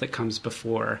stuff that comes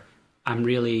before, I'm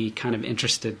really kind of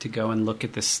interested to go and look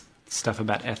at this stuff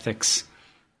about ethics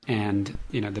and,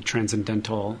 the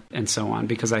transcendental and so on,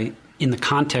 because in the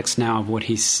context now of what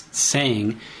he's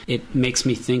saying, it makes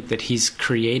me think that he's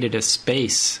created a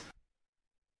space,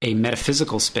 a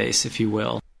metaphysical space, if you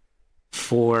will,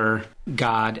 for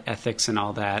God, ethics, and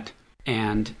all that.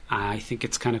 And I think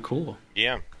it's kind of cool.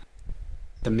 Yeah.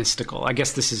 The mystical. I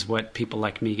guess this is what people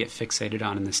like me get fixated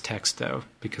on in this text, though,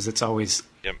 because it's always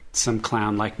some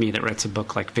clown like me that writes a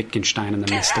book like Wittgenstein and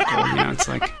the mystical. It's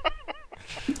like,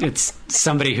 it's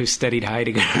somebody who studied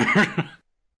Heidegger.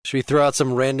 Should we throw out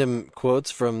some random quotes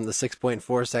from the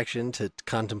 6.4 section to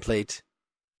contemplate?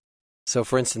 So,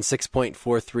 for instance,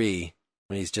 6.43,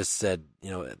 when he's just said,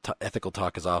 ethical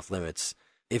talk is off limits.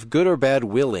 If good or bad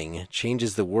willing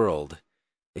changes the world,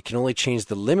 it can only change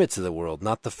the limits of the world,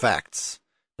 not the facts.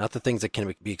 Not the things that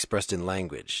can be expressed in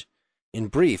language. In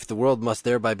brief, the world must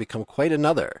thereby become quite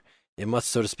another. It must,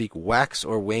 so to speak, wax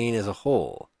or wane as a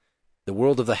whole. The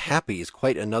world of the happy is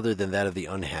quite another than that of the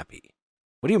unhappy.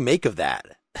 What do you make of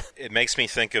that? It makes me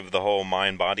think of the whole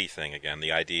mind-body thing again,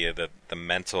 the idea that the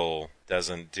mental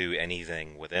doesn't do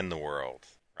anything within the world,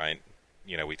 right?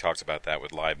 We talked about that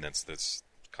with Leibniz, this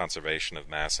conservation of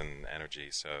mass and energy.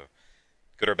 So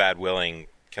good or bad willing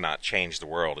cannot change the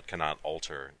world. It cannot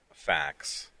alter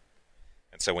facts.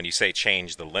 And so when you say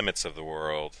change the limits of the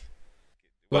world...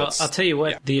 Well, I'll tell you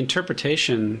what, the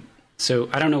interpretation... So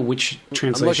I don't know which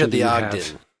translation I'm looking at the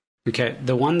Ogden. Okay,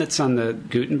 the one that's on the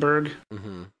Gutenberg,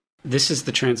 this is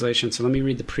the translation. So let me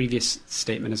read the previous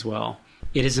statement as well.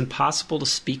 It is impossible to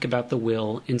speak about the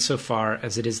will insofar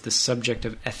as it is the subject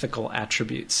of ethical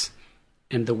attributes,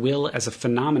 and the will as a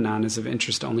phenomenon is of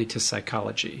interest only to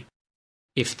psychology.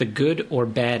 If the good or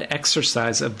bad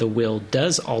exercise of the will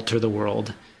does alter the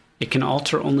world, it can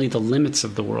alter only the limits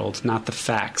of the world, not the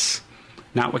facts,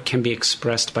 not what can be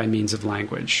expressed by means of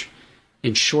language.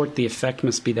 In short, the effect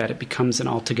must be that it becomes an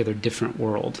altogether different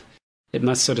world. It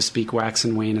must, so to speak, wax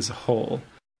and wane as a whole.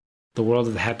 The world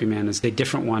of the happy man is a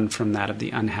different one from that of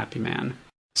the unhappy man.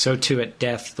 So too at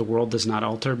death, the world does not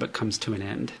alter, but comes to an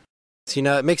end. See,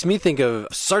 now it makes me think of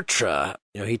Sartre.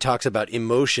 He talks about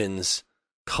emotions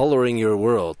coloring your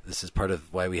world. This is part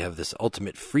of why we have this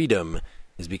ultimate freedom,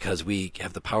 is because we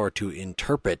have the power to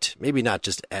interpret, maybe not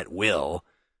just at will,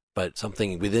 but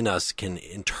something within us can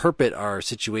interpret our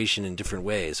situation in different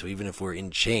ways. So even if we're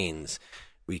in chains,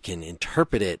 we can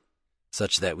interpret it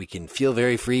such that we can feel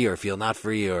very free or feel not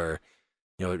free, or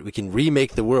we can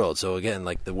remake the world. So again,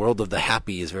 like the world of the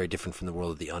happy is very different from the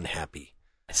world of the unhappy.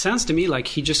 It sounds to me like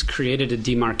he just created a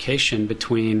demarcation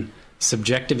between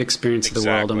subjective experience of the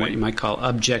world and what you might call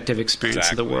objective experience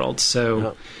of the world.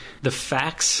 So the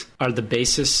facts are the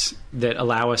basis that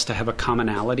allow us to have a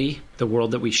commonality, the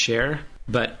world that we share,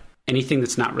 but anything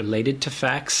that's not related to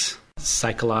facts,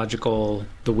 psychological,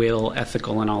 the will,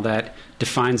 ethical, and all that,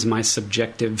 defines my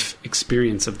subjective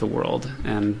experience of the world.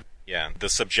 And the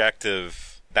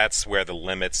subjective, that's where the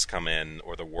limits come in,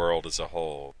 or the world as a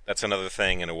whole. That's another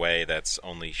thing in a way that's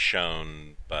only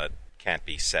shown but can't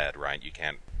be said, right? You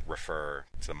can't refer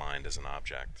to the mind as an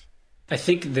object. I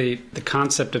think the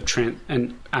concept of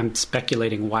and I'm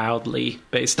speculating wildly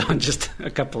based on just a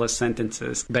couple of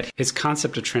sentences, but his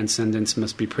concept of transcendence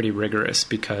must be pretty rigorous,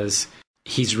 because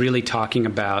he's really talking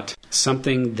about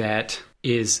something that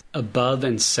is above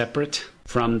and separate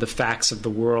from the facts of the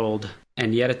world,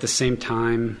 and yet at the same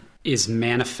time is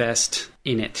manifest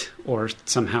in it or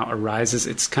somehow arises.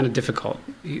 It's kind of difficult.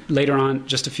 Later on,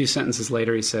 just a few sentences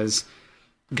later, he says,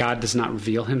 God does not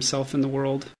reveal himself in the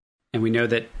world. And we know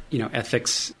that,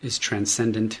 ethics is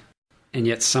transcendent, and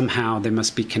yet somehow they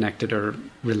must be connected or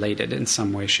related in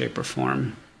some way, shape, or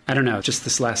form. I don't know. Just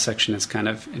this last section is kind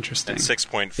of interesting. And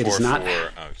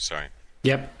 6.44. Oh, sorry.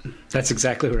 Yep. That's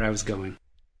exactly where I was going.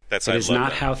 It is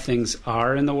not how things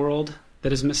are in the world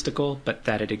that is mystical, but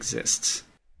that it exists.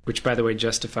 Which, by the way,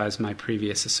 justifies my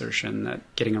previous assertion that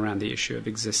getting around the issue of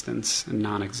existence and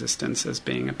non-existence as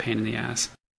being a pain in the ass.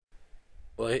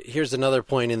 Well, here's another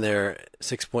point in there,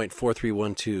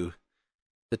 6.4312.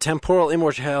 The temporal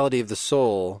immortality of the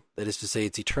soul, that is to say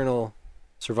its eternal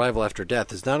survival after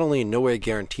death, is not only in no way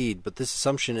guaranteed, but this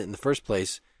assumption in the first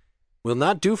place will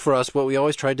not do for us what we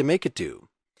always tried to make it do.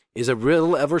 Is a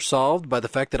riddle ever solved by the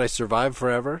fact that I survive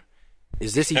forever?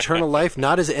 Is this eternal life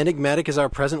not as enigmatic as our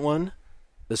present one?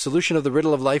 The solution of the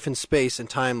riddle of life and space and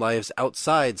time lies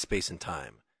outside space and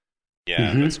time.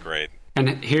 Yeah, that's great.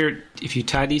 And here, if you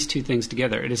tie these two things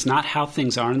together, it is not how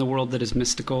things are in the world that is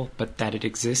mystical, but that it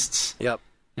exists. Yep.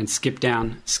 And skip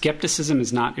down. Skepticism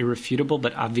is not irrefutable,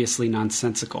 but obviously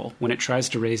nonsensical when it tries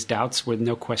to raise doubts where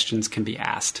no questions can be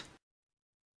asked.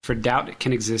 For doubt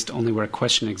can exist only where a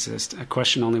question exists, a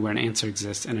question only where an answer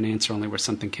exists, and an answer only where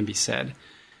something can be said.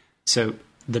 So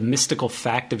the mystical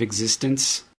fact of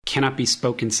existence cannot be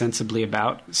spoken sensibly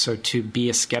about, so to be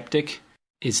a skeptic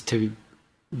is to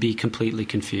be completely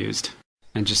confused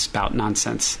and just spout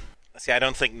nonsense. See, I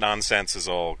don't think nonsense is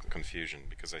all confusion,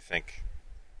 because I think...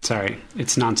 Sorry,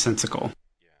 it's nonsensical.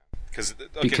 Yeah,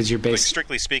 because you're based...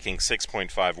 strictly speaking,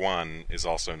 6.51 is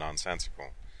also nonsensical.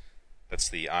 That's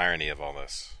the irony of all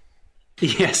this.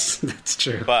 Yes, that's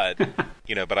true. But,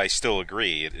 but I still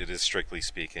agree. It is strictly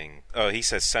speaking... Oh, he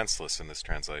says senseless in this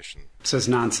translation. It says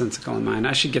nonsensical in mine.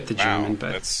 I should get the German,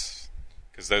 but... That's...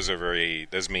 Because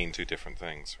those mean two different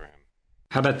things for him.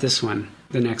 How about this one?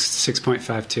 The next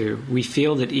 6.52. We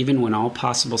feel that even when all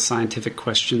possible scientific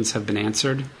questions have been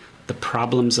answered, the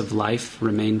problems of life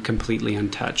remain completely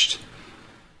untouched.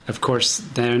 Of course,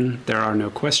 then there are no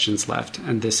questions left,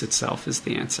 and this itself is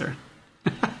the answer.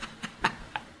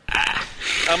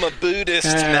 I'm a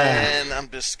Buddhist, man. I'm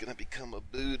just going to become a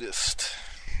Buddhist.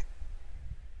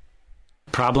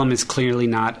 Problem is clearly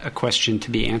not a question to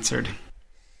be answered.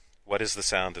 What is the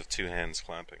sound of two hands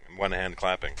clapping? One hand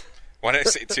clapping. Why did I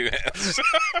say two hands?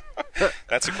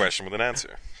 That's a question with an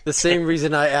answer. The same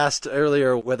reason I asked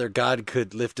earlier whether God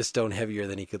could lift a stone heavier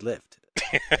than he could lift.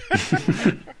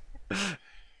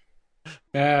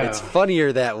 It's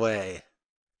funnier that way.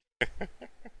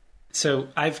 So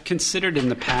I've considered in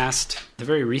the past, the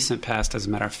very recent past, as a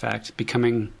matter of fact,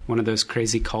 becoming one of those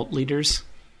crazy cult leaders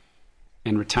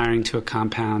and retiring to a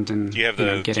compound and do you have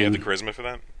the charisma for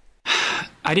that?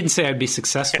 I didn't say I'd be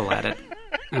successful at it.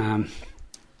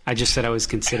 I just said I was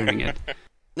considering it.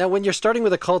 Now, when you're starting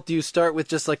with a cult, do you start with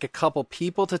just like a couple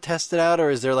people to test it out, or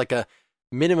is there like a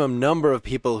minimum number of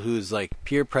people whose like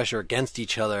peer pressure against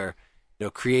each other,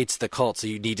 creates the cult? So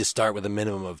you need to start with a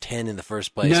minimum of 10 in the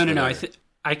first place. No.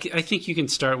 I think you can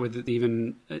start with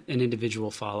even an individual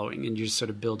following, and you just sort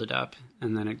of build it up,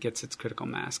 and then it gets its critical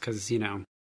mass. Because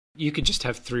you could just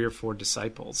have 3 or 4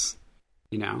 disciples,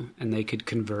 and they could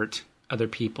convert other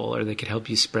people, or they could help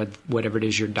you spread whatever it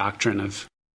is your doctrine of.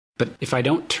 But if I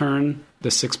don't turn the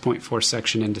 6.4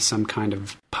 section into some kind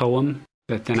of poem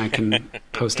that then I can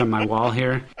post on my wall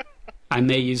here, I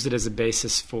may use it as a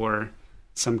basis for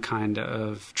some kind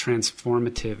of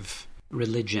transformative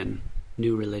religion,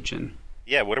 new religion.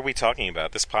 Yeah, what are we talking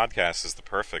about? This podcast is the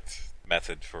perfect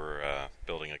method for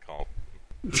building a cult.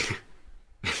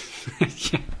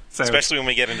 Yeah, so especially when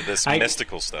we get into this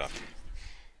mystical stuff.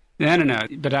 No.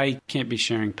 But I can't be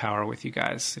sharing power with you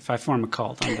guys. If I form a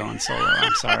cult, I'm going solo.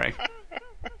 I'm sorry.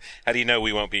 How do you know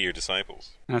we won't be your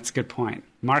disciples? That's a good point.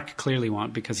 Mark clearly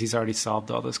won't, because he's already solved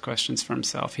all those questions for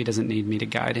himself. He doesn't need me to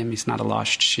guide him. He's not a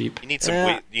lost sheep. You need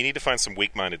you need to find some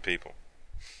weak-minded people.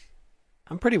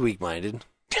 I'm pretty weak-minded.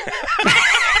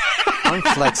 I'm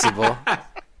flexible.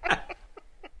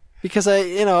 Because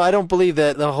I don't believe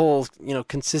that the whole,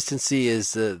 consistency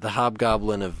is the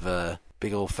hobgoblin of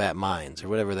big old fat minds, or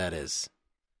whatever that is.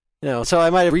 So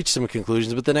I might have reached some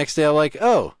conclusions, but the next day I'm like,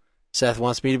 oh, Seth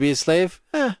wants me to be a slave?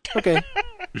 Okay.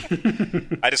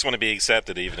 I just want to be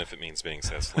accepted, even if it means being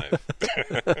Seth's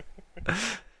slave.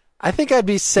 I think I'd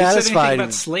be satisfied. You said anything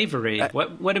about slavery.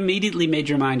 What immediately made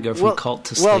your mind go from cult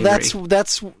to slavery? Well,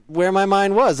 that's where my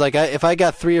mind was. Like, if I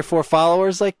got 3 or 4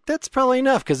 followers, like, that's probably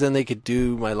enough, because then they could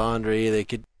do my laundry. They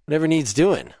could whatever needs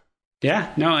doing.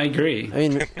 Yeah, no, I agree.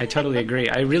 I totally agree.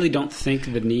 I really don't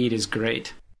think the need is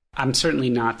great. I'm certainly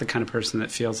not the kind of person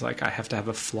that feels like I have to have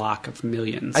a flock of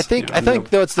millions. I think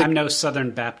I'm no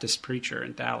Southern Baptist preacher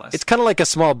in Dallas. It's kind of like a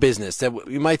small business that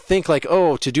you might think like,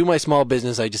 oh, to do my small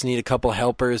business, I just need a couple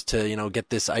helpers to, get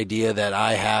this idea that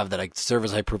I have, that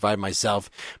service I provide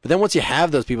myself. But then once you have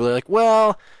those people, they're like,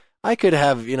 well, I could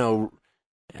have,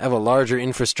 have a larger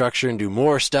infrastructure and do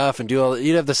more stuff and do all.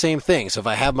 You'd have the same thing. So if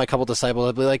I have my couple disciples,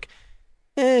 I'd be like,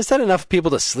 is that enough people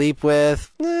to sleep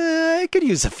with? I could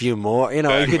use a few more.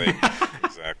 Exactly.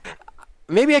 Exactly.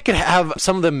 Maybe I could have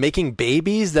some of them making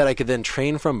babies that I could then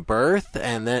train from birth,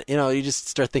 and then you just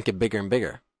start thinking bigger and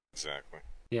bigger. Exactly.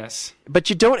 Yes. But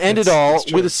you don't end it all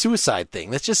with a suicide thing.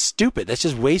 That's just stupid. That's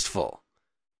just wasteful.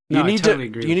 No, I totally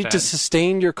agree with that. You need to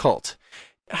sustain your cult.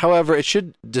 However, it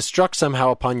should destruct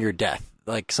somehow upon your death.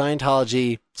 Like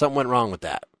Scientology, something went wrong with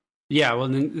that. Yeah, well,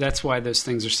 then that's why those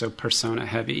things are so persona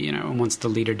heavy. And once the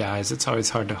leader dies, it's always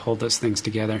hard to hold those things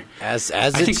together. I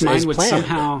think mine would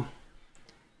somehow.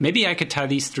 Maybe I could tie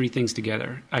these 3 things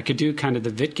together. I could do kind of the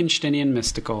Wittgensteinian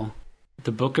mystical,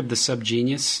 the Book of the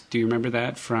Subgenius. Do you remember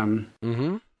that from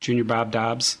Junior Bob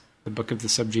Dobbs? The Book of the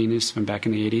Subgenius from back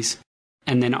in the 80s.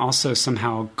 And then also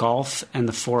somehow golf and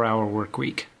the 4-hour work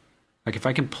week. Like if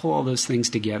I can pull all those things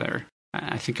together,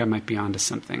 I think I might be onto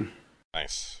something.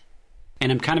 Nice.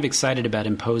 And I'm kind of excited about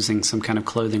imposing some kind of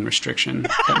clothing restriction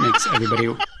that makes everybody,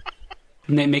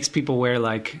 and it makes people wear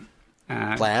like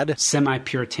plaid,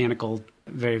 semi-puritanical,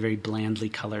 very, very blandly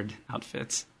colored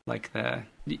outfits. Like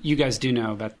you guys do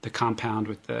know about the compound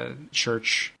with the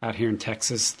church out here in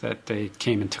Texas that they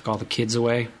came and took all the kids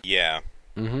away. Yeah.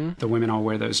 Mm-hmm. The women all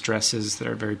wear those dresses that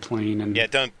are very plain and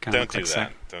don't do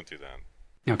that. Don't do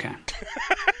that. Okay.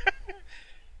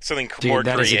 Something more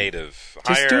creative.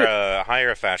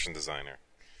 Hire a fashion designer.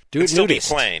 Do it nudist. Still be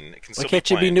plain. It can still Why can't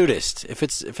you be nudist if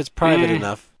it's private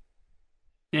enough?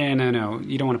 Yeah, no.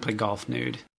 You don't want to play golf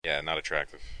nude. Yeah, not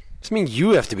attractive. Doesn't mean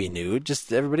you have to be nude.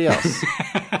 Just everybody else.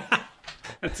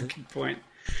 That's a good point.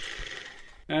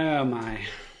 Oh my.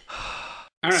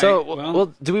 All right. So,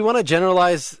 well, do we want to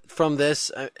generalize from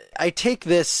this? I take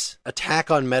this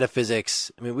attack on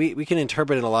metaphysics. I mean, we can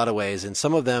interpret it in a lot of ways, and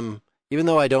some of them, even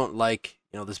though I don't like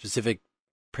the specific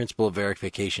principle of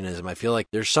verificationism, I feel like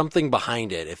there's something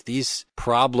behind it. If these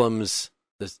problems,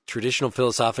 the traditional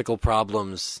philosophical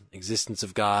problems, existence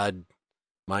of God,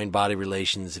 mind-body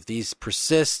relations, if these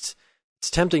persist, it's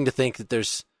tempting to think that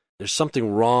there's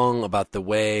something wrong about the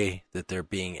way that they're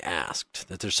being asked,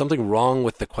 that there's something wrong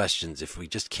with the questions if we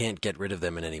just can't get rid of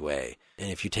them in any way.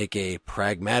 And if you take a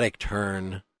pragmatic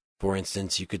turn, for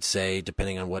instance, you could say,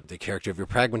 depending on what the character of your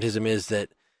pragmatism is, that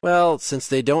well, since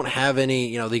they don't have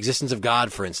any, the existence of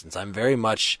God, for instance,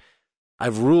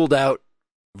 I've ruled out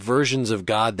versions of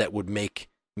God that would make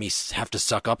me have to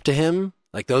suck up to him.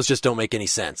 Like, those just don't make any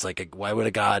sense. Like, why would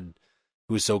a God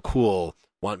who's so cool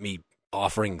want me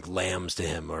offering lambs to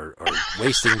him or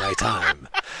wasting my time?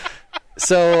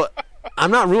 So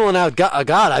I'm not ruling out a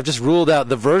God. I've just ruled out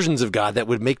the versions of God that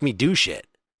would make me do shit.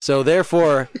 So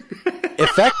therefore,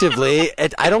 effectively,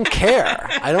 I don't care.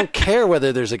 I don't care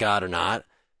whether there's a God or not,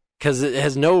 because it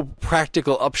has no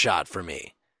practical upshot for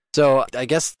me. So I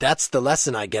guess that's the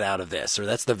lesson I get out of this, or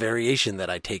that's the variation that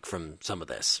I take from some of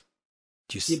this.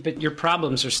 But your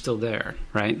problems are still there,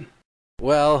 right?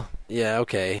 Well, yeah,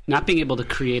 okay. Not being able to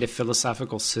create a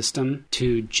philosophical system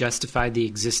to justify the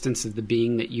existence of the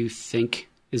being that you think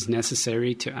is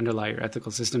necessary to underlie your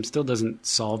ethical system still doesn't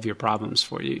solve your problems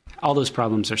for you. All those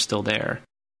problems are still there.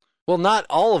 Well, not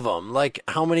all of them. Like,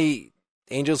 how many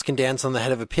angels can dance on the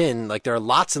head of a pin? Like, there are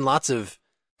lots and lots of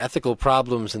ethical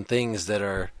problems and things that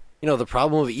are, the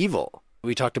problem of evil.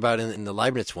 We talked about in the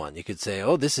Leibniz one. You could say,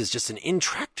 oh, this is just an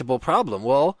intractable problem.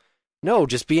 Well, no,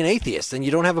 just be an atheist, and you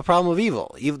don't have a problem of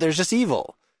evil. There's just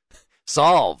evil.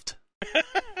 Solved.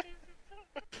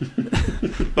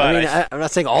 But I'm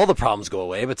not saying all the problems go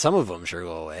away, but some of them sure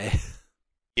go away.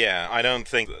 Yeah, I don't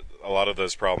think a lot of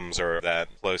those problems are that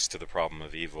close to the problem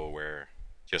of evil, where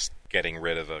just getting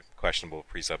rid of a questionable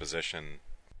presupposition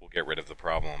will get rid of the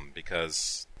problem.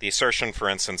 Because the assertion, for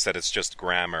instance, that it's just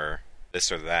grammar,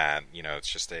 this or that, it's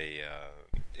just a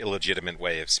illegitimate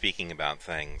way of speaking about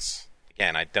things.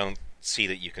 Again, I don't see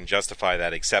that you can justify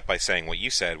that except by saying what you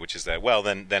said, which is that, well,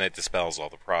 then it dispels all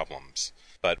the problems.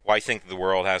 But why think the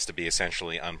world has to be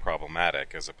essentially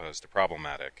unproblematic as opposed to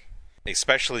problematic?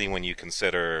 Especially when you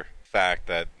consider the fact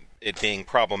that it being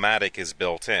problematic is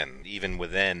built in, even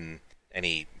within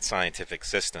any scientific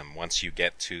system. Once you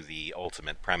get to the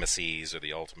ultimate premises or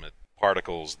the ultimate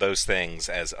particles, those things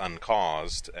as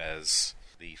uncaused, as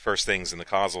the first things in the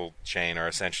causal chain, are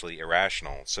essentially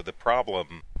irrational. So the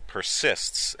problem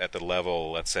persists at the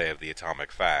level, let's say, of the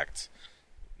atomic fact.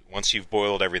 Once you've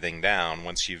boiled everything down,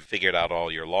 once you've figured out all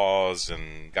your laws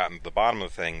and gotten to the bottom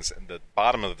of things, the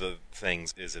bottom of the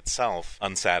things is itself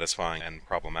unsatisfying and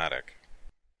problematic.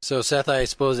 So, Seth, I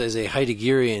suppose as a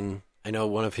Heideggerian, I know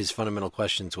one of his fundamental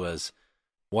questions was,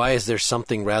 why is there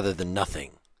something rather than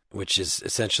nothing? Which is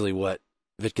essentially what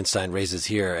Wittgenstein raises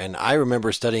here. And I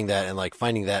remember studying that and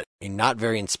finding that a not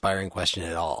very inspiring question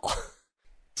at all.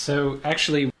 So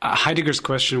actually, Heidegger's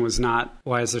question was not,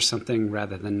 why is there something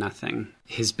rather than nothing?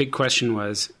 His big question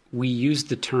was, we use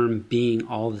the term being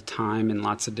all the time in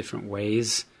lots of different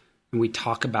ways, and we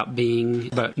talk about being,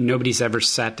 but nobody's ever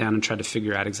sat down and tried to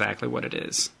figure out exactly what it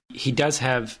is. He does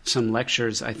have some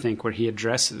lectures, I think, where he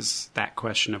addresses that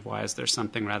question of why is there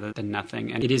something rather than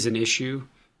nothing, and it is an issue,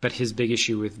 but his big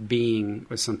issue with being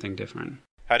was something different.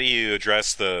 How do you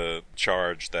address the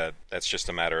charge that that's just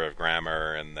a matter of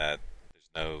grammar and that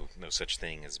no such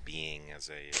thing as being as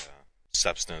a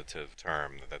substantive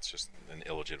term, that's just an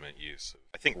illegitimate use?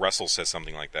 I think Russell says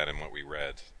something like that in what we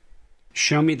read.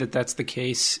 Show me that that's the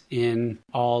case in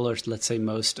all, or let's say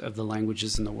most, of the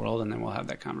languages in the world, and then we'll have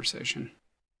that conversation.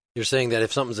 You're saying that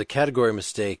if something's a category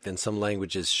mistake, then some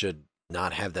languages should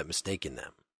not have that mistake in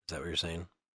them. Is that what you're saying?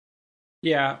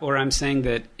 Yeah, or I'm saying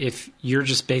that if you're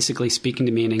just basically speaking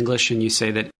to me in English and you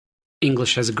say that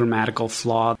English has a grammatical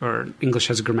flaw or English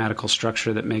has a grammatical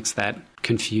structure that makes that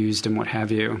confused and what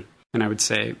have you, and I would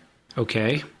say,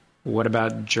 okay, what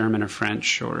about German or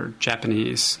French or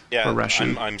Japanese or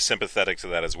Russian? I'm sympathetic to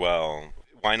that as well.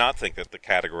 Why not think that the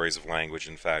categories of language,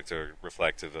 in fact, are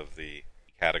reflective of the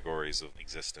categories of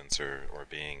existence or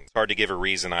being? It's hard to give a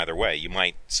reason either way. You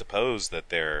might suppose that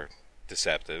they're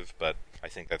deceptive, but I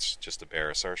think that's just a bare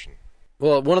assertion.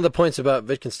 Well, one of the points about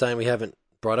Wittgenstein we haven't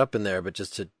brought up in there, but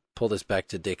just to pull this back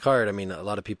to Descartes, I mean, a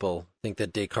lot of people think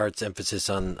that Descartes' emphasis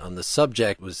on the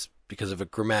subject was because of a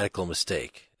grammatical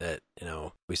mistake. That,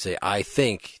 we say, I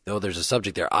think, though there's a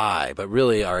subject there, I, but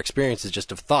really our experience is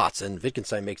just of thoughts. And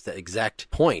Wittgenstein makes that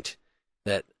exact point,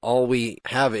 that all we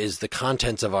have is the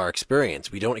contents of our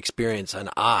experience. We don't experience an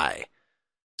I.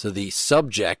 So the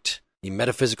subject, the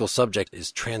metaphysical subject,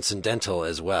 is transcendental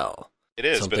as well. It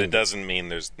is, but it doesn't mean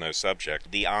there's no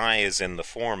subject. The I is in the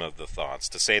form of the thoughts.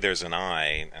 To say there's an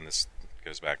I, and this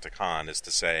goes back to Kant, is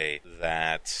to say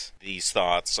that these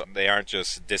thoughts, they aren't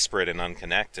just disparate and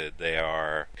unconnected. They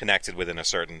are connected within a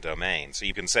certain domain. So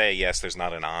you can say, yes, there's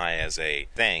not an I as a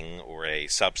thing or a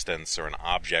substance or an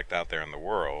object out there in the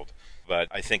world, but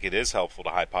I think it is helpful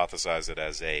to hypothesize it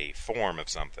as a form of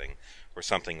something or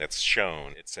something that's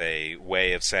shown. It's a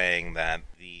way of saying that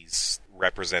these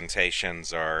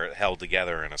representations are held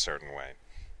together in a certain way.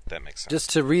 That makes sense. Just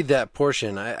to read that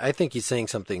portion, I think he's saying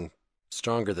something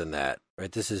stronger than that.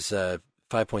 Right? This is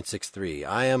 5.63.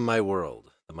 I am my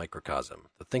world, the microcosm.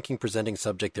 The thinking presenting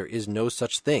subject, there is no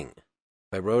such thing.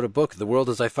 If I wrote a book, The World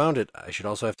as I Found It, I should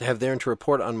also have to have therein to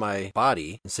report on my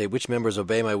body and say which members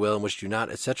obey my will and which do not,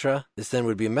 etc. This then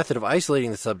would be a method of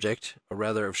isolating the subject, or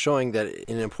rather of showing that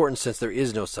in an important sense there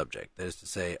is no subject. That is to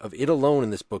say, of it alone in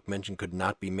this book mention could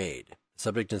not be made. The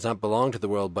subject does not belong to the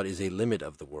world, but is a limit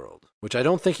of the world. Which I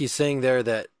don't think he's saying there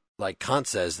that, like Kant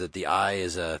says, that the I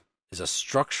is a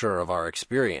structure of our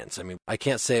experience. I mean, I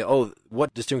can't say, oh,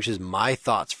 what distinguishes my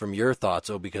thoughts from your thoughts?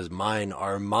 Oh, because mine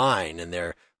are mine and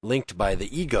they're linked by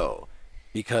the ego,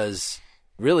 because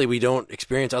really we don't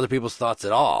experience other people's thoughts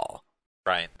at all.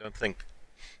 Right. I don't think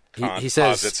He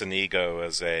says posits an ego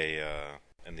as a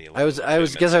in the. I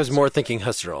was more thinking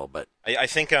Husserl, but I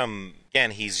think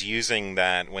again he's using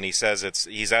that when he says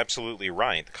he's absolutely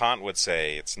right. Kant would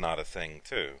say it's not a thing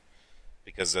too,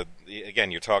 because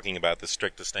again you're talking about the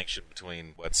strict distinction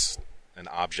between what's an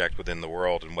object within the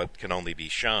world and what can only be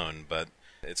shown, but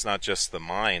it's not just the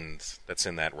mind that's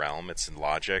in that realm. It's in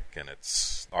logic, and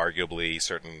it's arguably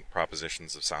certain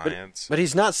propositions of science. But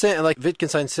he's not saying, like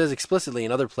Wittgenstein says explicitly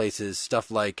in other places,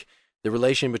 stuff like the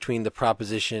relation between the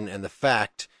proposition and the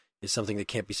fact is something that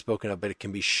can't be spoken of, but it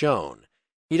can be shown.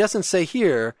 He doesn't say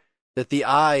here that the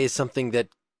I is something that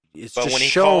is just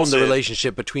shown the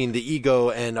relationship between the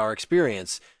ego and our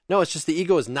experience. No, it's just the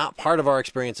ego is not part of our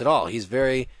experience at all. He's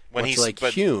very much like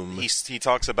Hume. He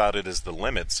talks about it as the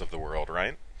limits of the world,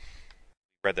 right?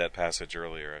 Read that passage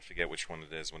earlier. I forget which one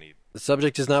it is. The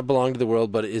subject does not belong to the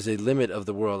world, but is a limit of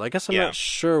the world. I guess I'm not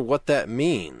sure what that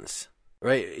means.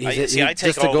 Right? I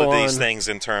take all of these things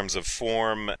in terms of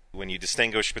form. When you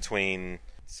distinguish between,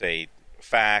 say,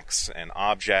 facts and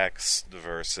objects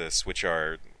versus which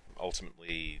are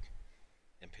ultimately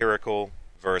empirical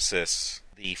versus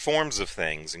the forms of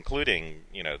things, including,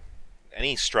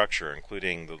 any structure,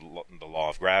 including the law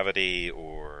of gravity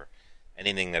or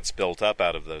anything that's built up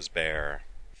out of those bare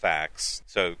facts.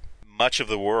 So much of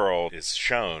the world is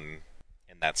shown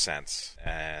in that sense.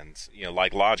 And,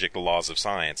 like logic, the laws of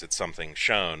science, it's something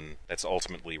shown that's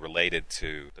ultimately related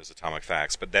to those atomic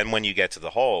facts. But then when you get to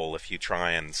the whole, if you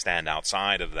try and stand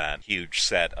outside of that huge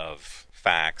set of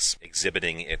facts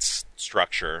exhibiting its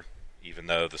structure, even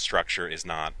though the structure is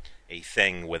not a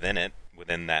thing within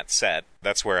that set,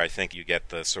 that's where I think you get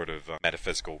the sort of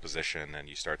metaphysical position and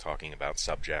you start talking about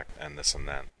subject and this and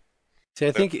that. See,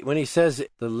 I think when he says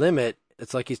the limit,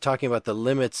 it's like he's talking about the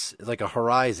limits, it's like a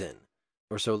horizon.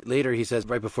 Or so later he says,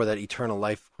 right before that eternal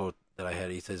life quote that I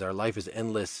had, he says, our life is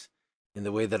endless in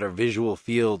the way that our visual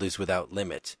field is without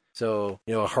limit. So,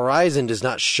 a horizon does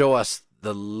not show us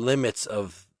the limits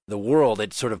of the world.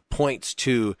 It sort of points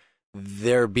to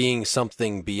there being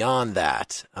something beyond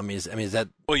that. I mean, is that...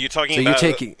 Well, we're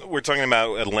talking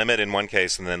about a limit in one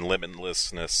case and then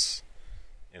limitlessness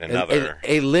in another.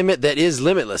 A limit that is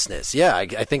limitlessness. Yeah, I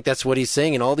think that's what he's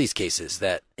saying in all these cases,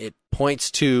 that it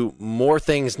points to more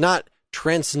things, not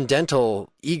transcendental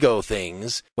ego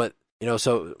things, but,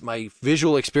 so my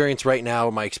visual experience right now,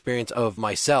 my experience of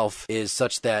myself is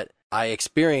such that I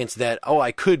experience that,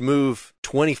 I could move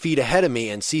 20 feet ahead of me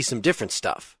and see some different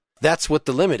stuff. That's what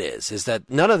the limit is that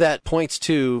none of that points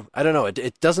to, I don't know,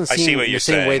 it doesn't seem the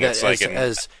same way that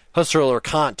as Husserl or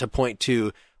Kant to point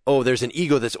to, there's an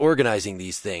ego that's organizing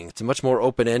these things. It's a much more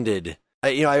open-ended.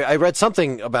 I read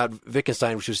something about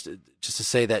Wittgenstein, which was just to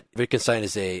say that Wittgenstein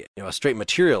is a straight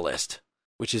materialist,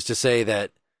 which is to say that,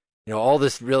 all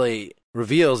this really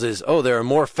reveals is, there are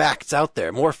more facts out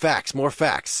there, more facts,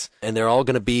 and they're all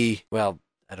going to be,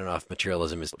 I don't know if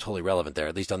materialism is totally relevant there,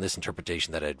 at least on this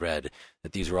interpretation that I'd read,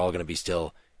 that these were all going to be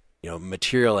still,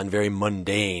 material and very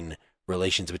mundane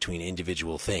relations between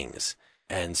individual things.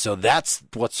 And so that's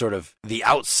what sort of the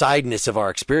outsideness of our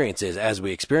experience is as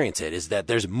we experience it, is that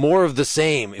there's more of the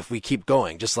same if we keep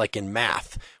going, just like in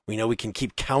math. We know we can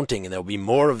keep counting and there'll be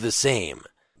more of the same.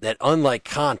 That unlike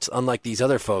Kant, unlike these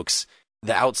other folks,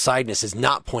 the outsideness is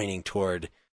not pointing toward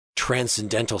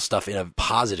transcendental stuff in a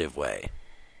positive way.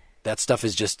 That stuff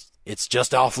is it's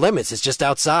just off limits. It's just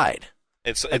outside.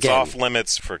 It's off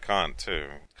limits for Kant, too.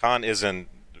 Kant isn't,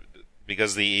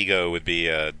 because the ego would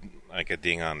be like a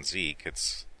ding on Zeke,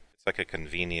 it's like a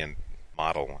convenient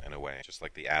model in a way, just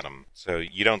like the atom. So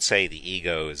you don't say the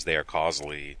ego is there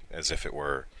causally as if it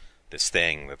were this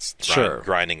thing that's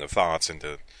grinding the thoughts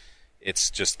into...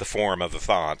 It's just the form of the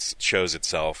thoughts. It shows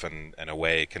itself in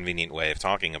a convenient way of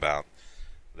talking about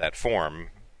that form.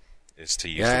 Is to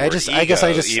use the word ego,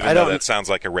 though that sounds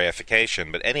like a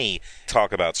reification, but any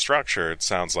talk about structure, it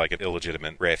sounds like an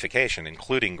illegitimate reification,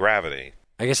 including gravity.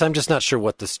 I guess I'm just not sure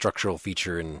what the structural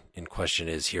feature in question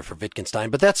is here for Wittgenstein,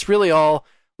 but that's really all,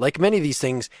 like many of these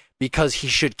things, because he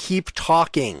should keep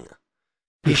talking.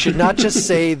 He should not just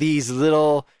say these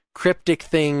little cryptic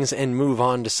things and move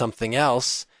on to something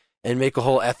else. and make a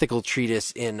whole ethical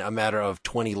treatise in a matter of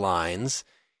 20 lines.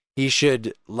 He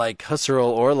should, like Husserl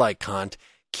or like Kant,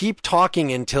 keep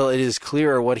talking until it is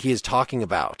clear what he is talking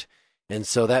about. And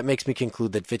so that makes me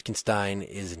conclude that Wittgenstein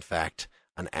is, in fact,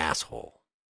 an asshole.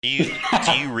 Do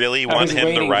you really want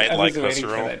him to write like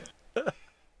Husserl?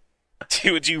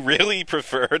 Would you really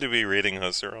prefer to be reading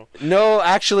Husserl? No,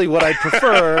 actually, what I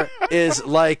prefer is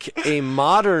like a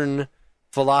modern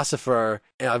philosopher.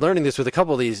 And I'm learning this with a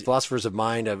couple of these philosophers of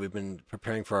mind. We've been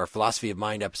preparing for our philosophy of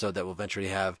mind episode that we'll eventually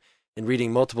have, and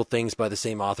reading multiple things by the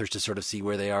same authors to sort of see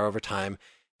where they are over time.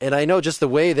 And I know just the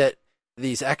way that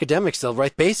these academics, they'll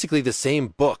write basically the same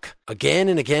book again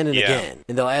and again and again,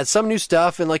 and they'll add some new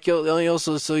stuff, and like you'll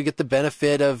also, so you get the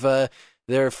benefit of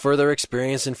their further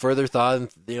experience and further thought,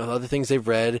 and other things they've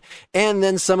read, and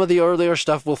then some of the earlier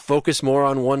stuff will focus more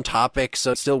on one topic,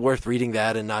 so it's still worth reading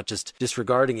that and not just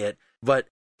disregarding it. But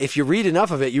if you read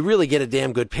enough of it, you really get a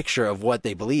damn good picture of what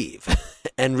they believe,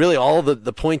 and really all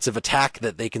the points of attack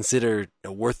that they consider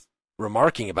worth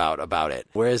remarking about it.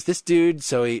 Whereas this dude,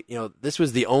 so he, this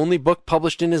was the only book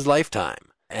published in his lifetime,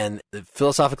 and the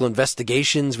Philosophical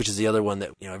Investigations, which is the other one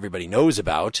that everybody knows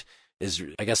about, is,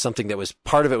 I guess, something that was,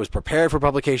 part of it was prepared for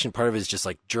publication, part of it is just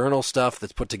like journal stuff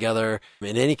that's put together.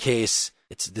 In any case,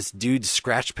 it's this dude's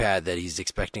scratch pad that he's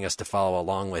expecting us to follow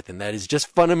along with, and that is just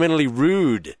fundamentally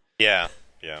rude. Yeah.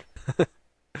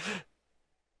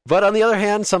 But on the other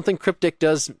hand, something cryptic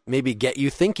does maybe get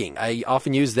you thinking. I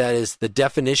often use that as the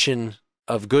definition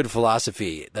of good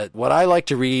philosophy. That what I like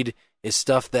to read is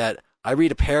stuff that I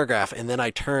read a paragraph and then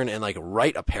I turn and like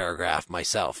write a paragraph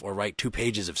myself, or write 2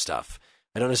 pages of stuff.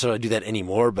 I don't necessarily do that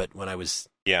anymore, but when I was,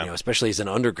 especially as an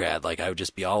undergrad, like I would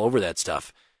just be all over that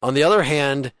stuff. On the other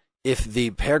hand, if the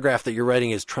paragraph that you're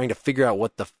writing is trying to figure out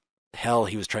what the hell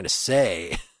he was trying to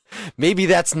say, maybe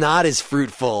that's not as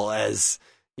fruitful as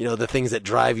the things that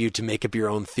drive you to make up your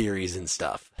own theories and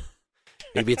stuff.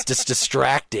 Maybe it's just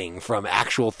distracting from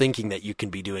actual thinking that you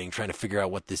can be doing, trying to figure out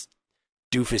what this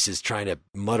doofus is trying to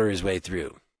mutter his way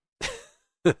through.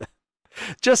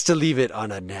 Just to leave it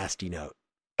on a nasty note.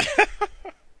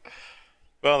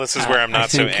 Well, this is where I'm not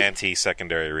so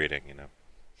anti-secondary reading,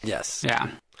 Yes.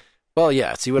 Yeah. Well,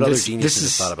 yeah, see what other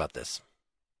geniuses have thought about this.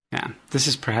 Yeah, this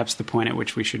is perhaps the point at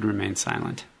which we should remain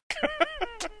silent.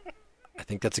 I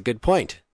think that's a good point.